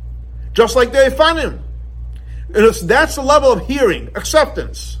Hashem. Just like the Oifanim. That's the level of hearing,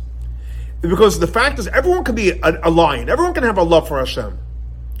 acceptance. Because the fact is, everyone can be a lion. Everyone can have a love for Hashem.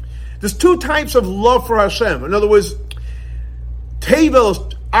 There's two types of love for Hashem. In other words, Tevel is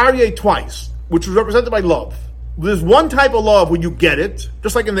Aryeh twice, which is represented by love. There's one type of love where you get it,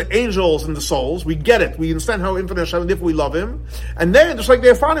 just like in the angels and the souls, we get it. We understand how infinite Hashem is, therefore we love Him. And then, just like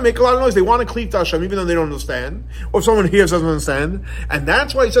they're fond to make a lot of noise, they want to cleave to Hashem, even though they don't understand. Or if someone hears doesn't understand. And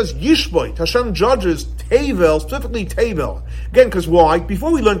that's why it says Yishboit. Hashem judges Tevel, specifically Tevel. Again, because why?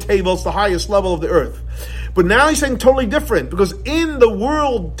 Before we learned Tevel, it's the highest level of the earth. But now he's saying totally different, because in the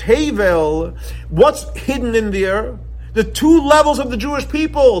world, Tevel, what's hidden in there? The two levels of the Jewish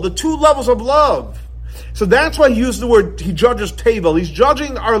people, the two levels of love. So that's why he used the word, he judges Tevel. He's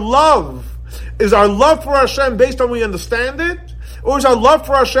judging our love. Is our love for Hashem based on we understand it? Or is our love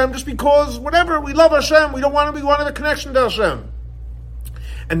for Hashem just because, whatever, we love Hashem, we want to have a connection to Hashem?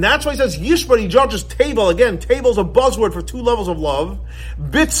 And that's why he says, Yishbar, he judges Tevel. Again, Tevel's a buzzword for two levels of love.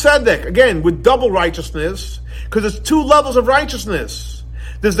 Bit Tzedek, again, with double righteousness, because it's two levels of righteousness.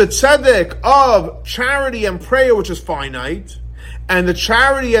 There's the Tzedek of charity and prayer, which is finite, and the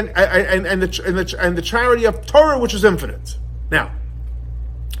charity and the charity of Torah, which is infinite. Now,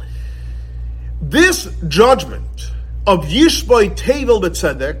 this judgment of Yishboi Tevel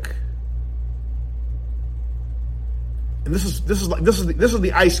b'Tzedek, and this is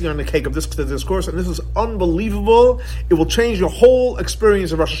the icing on the cake of this discourse, and this is unbelievable. It will change your whole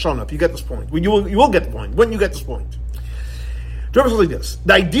experience of Rosh Hashanah if you get this point. You will get the point when you get this point. Remember like this: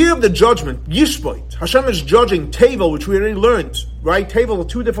 the idea of the judgment, Yishboit, Hashem is judging Tevel, which we already learned, right? Tevel are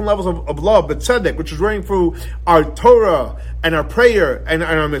two different levels of love, but Tzedek, which is running through our Torah and our prayer and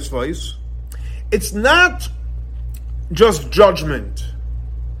our mitzvahs. It's not just judgment,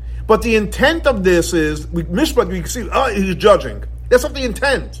 but the intent of this is, we can see, he's judging. That's not the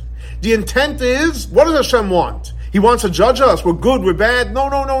intent. The intent is, what does Hashem want? He wants to judge us. We're good, we're bad. No,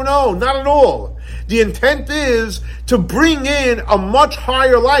 not at all. The intent is to bring in a much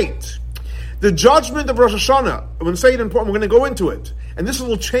higher light. The judgment of Rosh Hashanah, I'm going to say it important, we're going to go into it. And this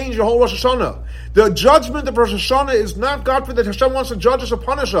will change the whole Rosh Hashanah. The judgment of Rosh Hashanah is not, God forbid, that Hashem wants to judge us or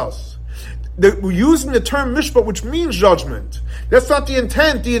punish us. We're using the term mishpat, which means judgment. That's not the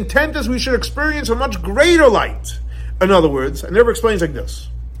intent. The intent is we should experience a much greater light. In other words, and never explains like this.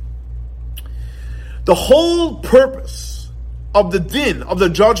 The whole purpose of the din, of the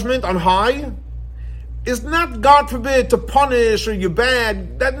judgment on high, is not, God forbid, to punish or you're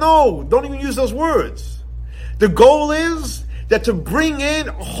bad. Don't even use those words. The goal is that to bring in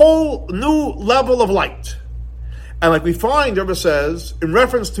a whole new level of light. And like we find, Rabbi says, in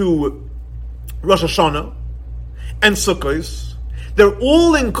reference to Rosh Hashana and Sukkot, they're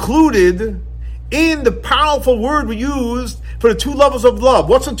all included in the powerful word we used for the two levels of love.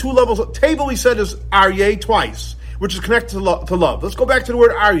 What's the two levels? Table we said is aryeh twice, which is connected to love. Let's go back to the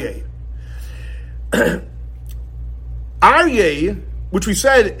word aryeh. Aryeh, which we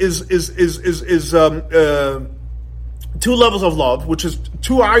said is two levels of love, which is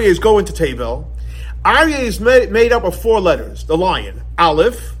two aryehs go into table. Aryeh is made up of four letters. The lion: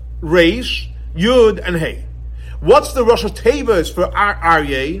 Aleph, Resh, Yud, and Hey. What's the Rosh Hashanah for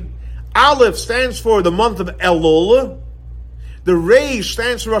Aryeh? Aleph stands for the month of Elul. The Resh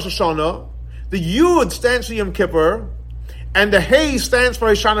stands for Rosh Hashanah. The Yud stands for Yom Kippur. And the Hey stands for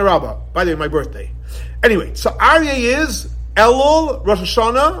Hashana Rabbah. By the way, my birthday. Anyway, so Aryeh is Elul, Rosh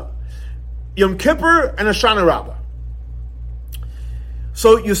Hashanah, Yom Kippur, and Hashana Rabbah.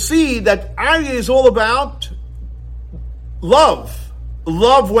 So you see that Aryeh is all about love.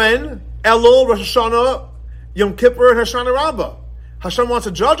 Love when? Elul, Rosh Hashanah, Yom Kippur, and Hashana Rabbah. Hashem wants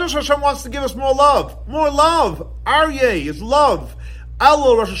to judge us, Hashem wants to give us more love. More love. Aryeh is love.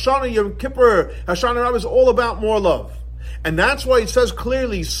 Elul, Rosh Hashanah, Yom Kippur, Hashana Rabbah is all about more love. And that's why it says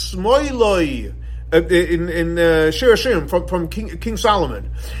clearly, Smoiloi, in Shir Hashem, from King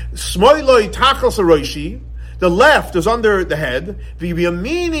Solomon. Smoiloi tachas aroishi, the left is under the head.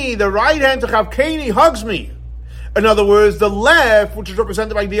 V'yamini, the right hand, Tachavkeni, hugs me. In other words, the left, which is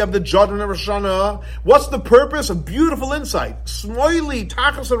represented by the idea of the judgment of Rosh Hashanah, what's the purpose? A beautiful insight. Smoili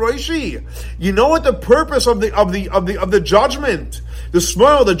tachas aroishi. You know what the purpose of the judgment? The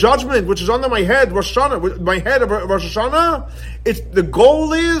smoil, the judgment, which is under my head, Rosh Hashanah, my head of Rosh Hashanah. It's the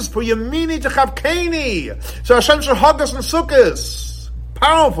goal is for Yamini Tachavkeni. So Hashem should hug us in Sukkot.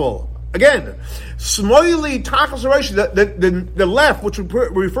 Powerful. Again, Smoili tachas aroishi, the left, which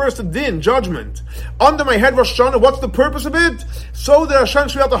refers to din, judgment, under my head, Rosh Hashanah. What's the purpose of it? So that Hashem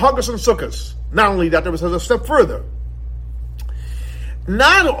should have to hug us in Sukkot. Not only that, there was a step further.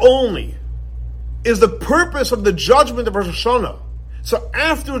 Not only is the purpose of the judgment of Rosh Hashanah, so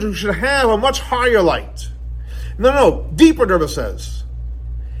afterwards we should have a much higher light. No, deeper, Rabbi says.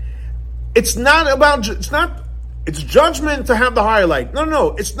 It's judgment to have the higher light.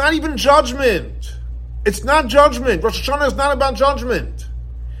 No, it's not even judgment. It's not judgment. Rosh Hashanah is not about judgment.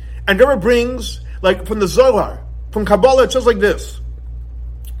 And Rabbi brings, like from the Zohar, from Kabbalah, it says like this.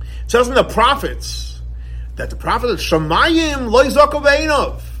 It says in the prophets, that the prophet is Shamayim lo yizaka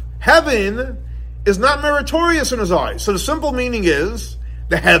b'einov. Heaven is not meritorious in his eyes. So the simple meaning is,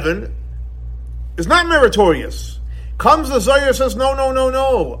 the heaven is not meritorious. Comes the Zohar and says,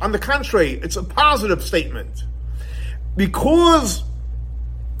 no. On the contrary, it's a positive statement. Because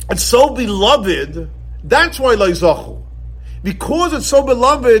it's so beloved, that's why lo yizachu. Because it's so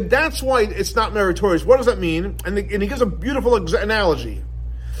beloved, that's why it's not meritorious. What does that mean? And he gives a beautiful analogy.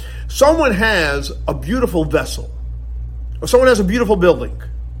 Someone has a beautiful vessel, or someone has a beautiful building.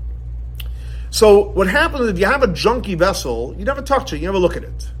 So what happens if you have a junky vessel, you never touch it, you never look at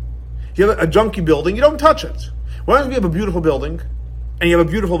it. If you have a junky building, you don't touch it. Whereas if you have a beautiful building, and you have a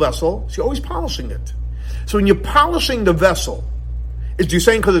beautiful vessel, so you're always polishing it. So when you're polishing the vessel, is you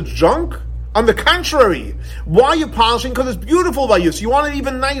saying because it's junk? On the contrary, why are you polishing? Because it's beautiful by you, so you want it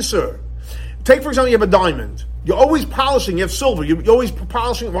even nicer. Take, for example, you have a diamond. You're always polishing. You have silver. You're always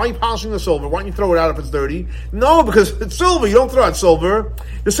polishing. Why are you polishing the silver? Why don't you throw it out if it's dirty? No, because it's silver. You don't throw out silver.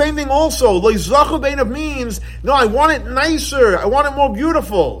 The same thing also. Lo yizachu b'einov means, no, I want it nicer. I want it more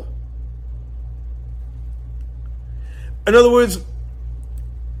beautiful. In other words,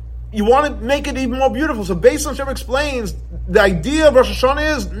 you want to make it even more beautiful. So based on Hashem explains, the idea of Rosh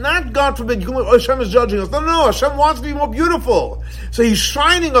Hashanah is not, God forbid, Hashem is judging us. No, Hashem wants to be more beautiful. So He's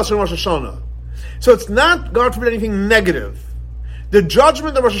shining us in Rosh Hashanah. So it's not, God forbid, anything negative. The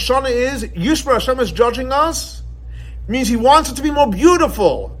judgment of Rosh Hashanah is, Yishbar, Hashem is judging us, means He wants it to be more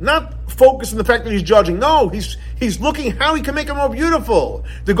beautiful. Not focus on the fact that He's judging. No, He's looking how He can make it more beautiful.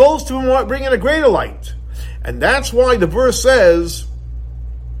 The goal is to bring in a greater light. And that's why the verse says,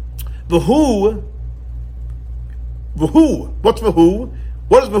 V'hu. What's V'hu?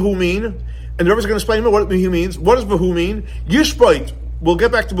 What does V'hu mean? And the Rabbi is going to explain what V'hu means. What does V'hu mean? Yishbait. We'll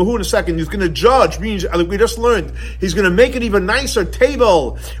get back to V'hu in a second. He's going to judge, means, like we just learned, He's going to make it even nicer.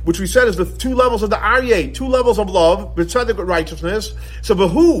 Table, which we said is the two levels of the Aryeh, two levels of love, tzedek with righteousness. So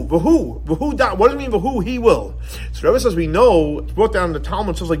V'hu, what does it mean V'hu? He will. So the Rabbi says we know, it's brought down in the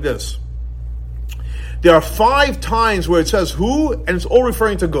Talmud, it says like this. There are 5 times where it says who, and it's all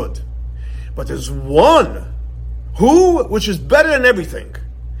referring to good. But there's one, who, which is better than everything.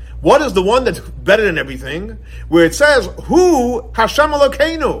 What is the one that's better than everything? Where it says, Hu Hashem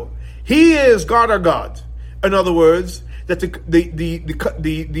Elokeinu. He is God our God. In other words, that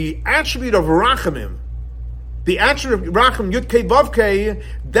the attribute of Rachamim, the attribute of Racham Yud Kei Vav Kei,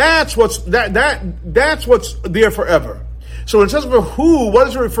 that's what's there forever. So when it says for who, what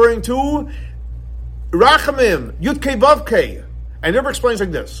is it referring to? Rachamim Yud Kei Vav Kei. And never explains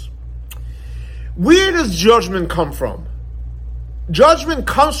like this. Where does judgment come from? Judgment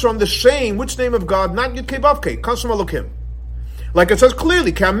comes from the shame, which name of God? Not Yud Kei Vav Kei, comes from Elokim. Like it says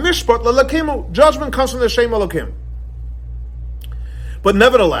clearly, Mishpat L'Elokim, judgment comes from the shame Elokim. But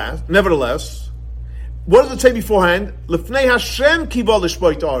nevertheless, what does it say beforehand? L'fnei Hashem kiva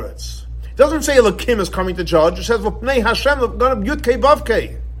l'shpoit aretz. It doesn't say Elokim is coming to judge. It says L'fnei Hashem Yud Kei Vav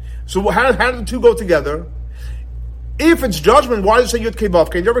Kei. So how do the two go together? If it's judgment, why does it say Yud Kei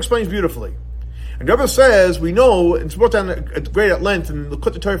Vav Kei? The Rebbe explains beautifully. And the Rebbe says, we know, and it's brought down at great length in the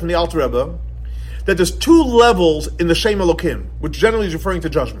Likutei Torah from the Alter Rebbe, that there's two levels in the Shem Elokim, which generally is referring to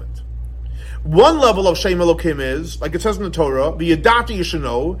judgment. One level of Shem Elokim is, like it says in the Torah, V'yadati you should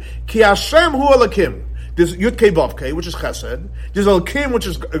know, Ki Hashem hu Elokim. There's Yud Kei Vav Kei, which is Chesed. There's Elokim, which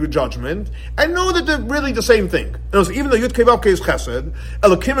is judgment. And know that they're really the same thing. Even though Yud Kei Vav Kei is Chesed,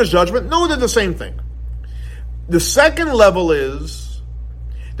 Elokim is judgment, know they're the same thing. The second level is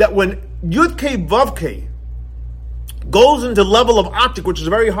that when Yud Kei Vav Kei goes into level of Atik, which is a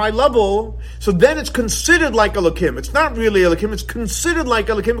very high level, so then it's considered like Elokim. It's not really Elokim, it's considered like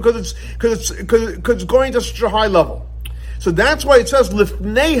Elokim because it's going to such a high level. So that's why it says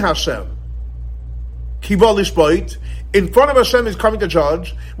Lifnei Hashem Kiva Lishpoit, in front of Hashem is coming to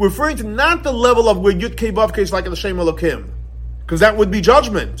judge, referring to not the level of where Yud Kei Vav Kei is like in the Shem Elokim, because that would be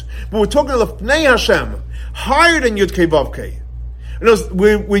judgment. But we're talking Lifnei Hashem, higher than Yud Kei Vav Kei.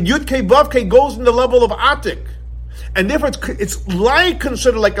 Where Yud Kei Vav Kei goes in the level of Atik, and therefore it's like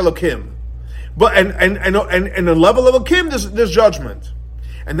considered like Elokim, but and the level of Elokim there's judgment,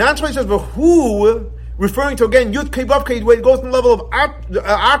 and that's why it says, "But who?" Referring to again Yud Kei Vav Kei, the way it goes in the level of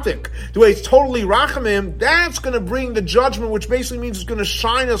Atik, the way it's totally Rachamim, that's going to bring the judgment, which basically means it's going to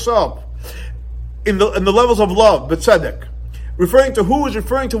shine us up in the levels of love, B'tzedek. Referring to who is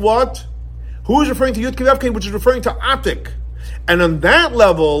referring to what? Who is referring to Yud Kei Vav Kei, which is referring to Atik. And on that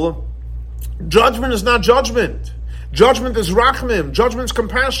level, judgment is not judgment. Judgment is rachmim. Judgment is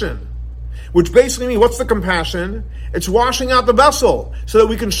compassion. Which basically means, what's the compassion? It's washing out the vessel so that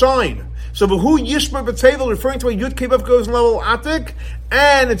we can shine. So V'hu Yishmer B'Tevel, referring to a Yud Kei Vav goes in level Atik,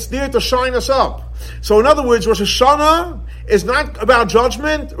 and it's there to shine us up. So in other words, Rosh Hashana is not about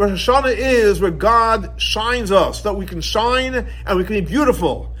judgment. Rosh Hashana is where God shines us, so that we can shine and we can be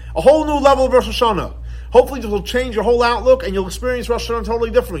beautiful. A whole new level of Rosh Hashana. Hopefully this will change your whole outlook and you'll experience Rosh Hashanah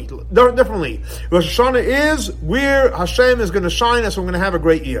totally differently. Rosh Hashanah is where Hashem is going to shine us and we're going to have a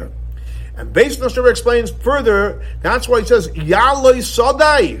great year. And based on what Rabbi explains further, that's why he says, Yaloi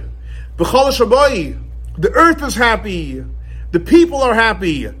Sodai, B'chol Shabai. The earth is happy. The people are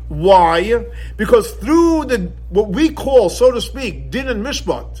happy. Why? Because through what we call, so to speak, Din and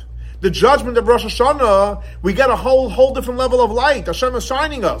Mishpat, the judgment of Rosh Hashanah, we get a whole different level of light. Hashem is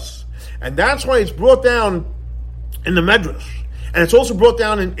shining us. And that's why it's brought down in the Medrash. And it's also brought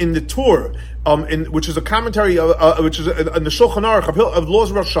down in the Tur, which is a commentary, which is in the Shulchan Aruch of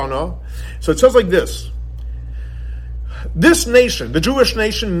laws of Rosh Hashanah. So it says like this. This nation, the Jewish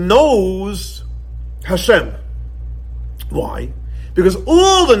nation, knows Hashem. Why? Because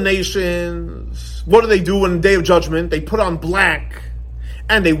all the nations, what do they do on the Day of Judgment? They put on black,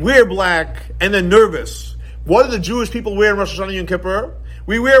 and they wear black, and they're nervous. What do the Jewish people wear in Rosh Hashanah Yom Kippur?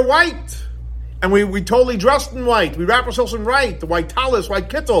 We wear white. And we totally dressed in white. We wrap ourselves in white. The white talis, white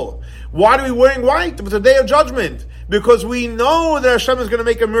kittel. Why are we wearing white? It's a day of judgment. Because we know that Hashem is going to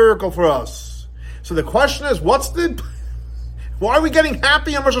make a miracle for us. So the question is, why are we getting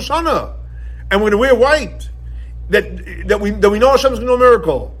happy on Rosh Hashanah? And we're going to wear white. That we know Hashem is going to do a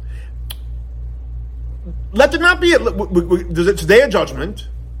miracle. Let there not be it's a day of judgment.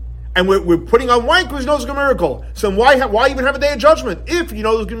 And we're putting on white because we know it's a miracle. So why even have a day of judgment? If you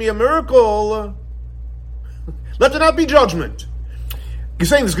know there's going to be a miracle, let there not be judgment. You're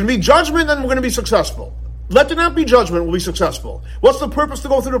saying there's going to be judgment, then we're going to be successful. Let there not be judgment, we'll be successful. What's the purpose to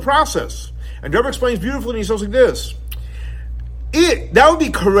go through the process? And Rabbi explains beautifully, and he says like this. That would be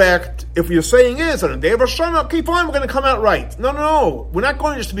correct if you're saying is, on the day of Rosh Hashanah, okay, fine, we're going to come out right. No. We're not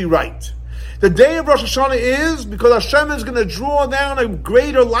going just to be right. The day of Rosh Hashanah is because Hashem is going to draw down a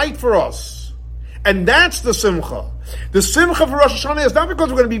greater light for us. And that's the simcha. The simcha for Rosh Hashanah is not because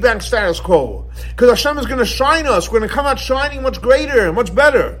we're going to be back status quo. Because Hashem is going to shine us. We're going to come out shining much greater and much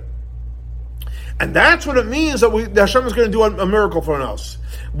better. And that's what it means that Hashem is going to do a miracle for us.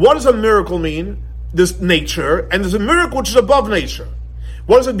 What does a miracle mean? This nature, and there's a miracle which is above nature.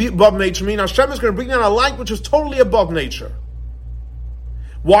 What does above nature mean? Hashem is going to bring down a light which is totally above nature.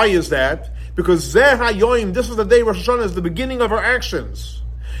 Why is that? Because Zeh HaYoim, this is the day Rosh Hashanah is the beginning of our actions.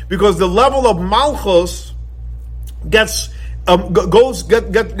 Because the level of Malchus gets included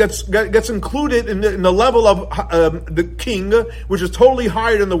in the level of the king, which is totally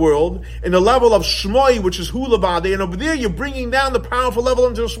higher than the world, in the level of Shmoi, which is Hulavade, and over there you're bringing down the powerful level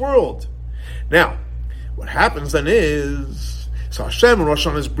into this world. Now, what happens then is, so Hashem and Rosh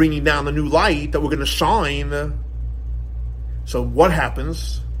Hashanah is bringing down the new light that we're going to shine. So what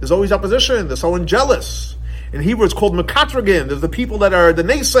happens? There's always opposition. There's someone jealous. In Hebrew, it's called Mekatragin. There's the people that are the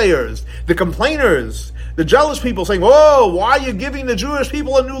naysayers, the complainers, the jealous people saying, "Oh, why are you giving the Jewish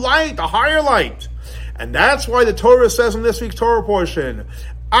people a new light, a higher light?" And that's why the Torah says in this week's Torah portion,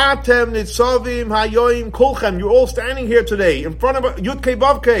 Atem nitzavim hayoim kulchem. You're all standing here today in front of Yudkei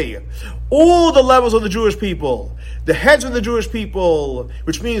Vavkei. All the levels of the Jewish people, the heads of the Jewish people,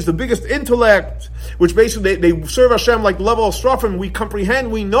 which means the biggest intellect, which basically they serve Hashem like the level of Srafim. We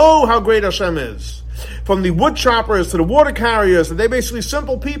comprehend, we know how great Hashem is. From the wood choppers to the water carriers, that they're basically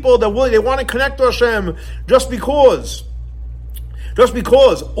simple people that they want to connect to Hashem just because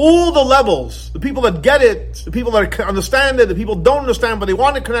all the levels, the people that get it, the people that understand it, the people don't understand but they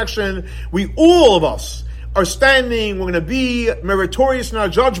want a connection, all of us are standing, we're going to be meritorious in our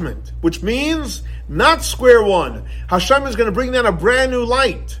judgment, which means not square one. Hashem is going to bring down a brand new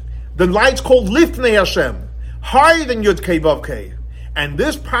light. The light's called Lifnei Hashem, higher than Yud Kei Vav Kei. And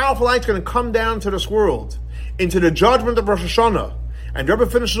this powerful light's going to come down to this world, into the judgment of Rosh Hashanah. And Rabbi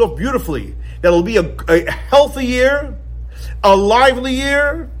finishes off beautifully. That'll be a healthy year, a lively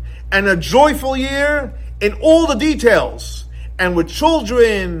year, and a joyful year in all the details. And with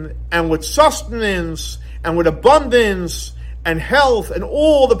children, and with sustenance, and with abundance, and health, and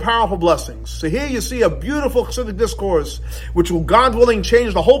all the powerful blessings. So here you see a beautiful Chassidic discourse, which will, God willing,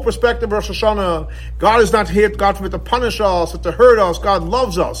 change the whole perspective of Rosh Hashanah. God is not here, God forbid, to punish us, or to hurt us. God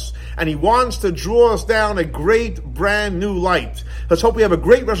loves us, and He wants to draw us down a great, brand new light. Let's hope we have a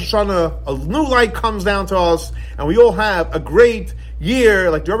great Rosh Hashanah, a new light comes down to us, and we all have a great year,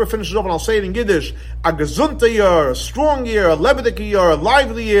 like the Rabbi finishes up, and I'll say it in Yiddish, a gesunte year, a strong year, a lebedik year, a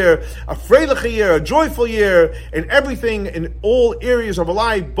lively year, a freiliche year, a joyful year, in everything, in all areas of our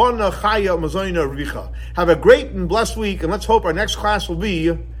life. Bana, chaya, mazoina, richa. Have a great and blessed week, and let's hope our next class will be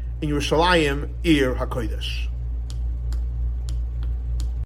in Yerushalayim, Ir HaKodesh.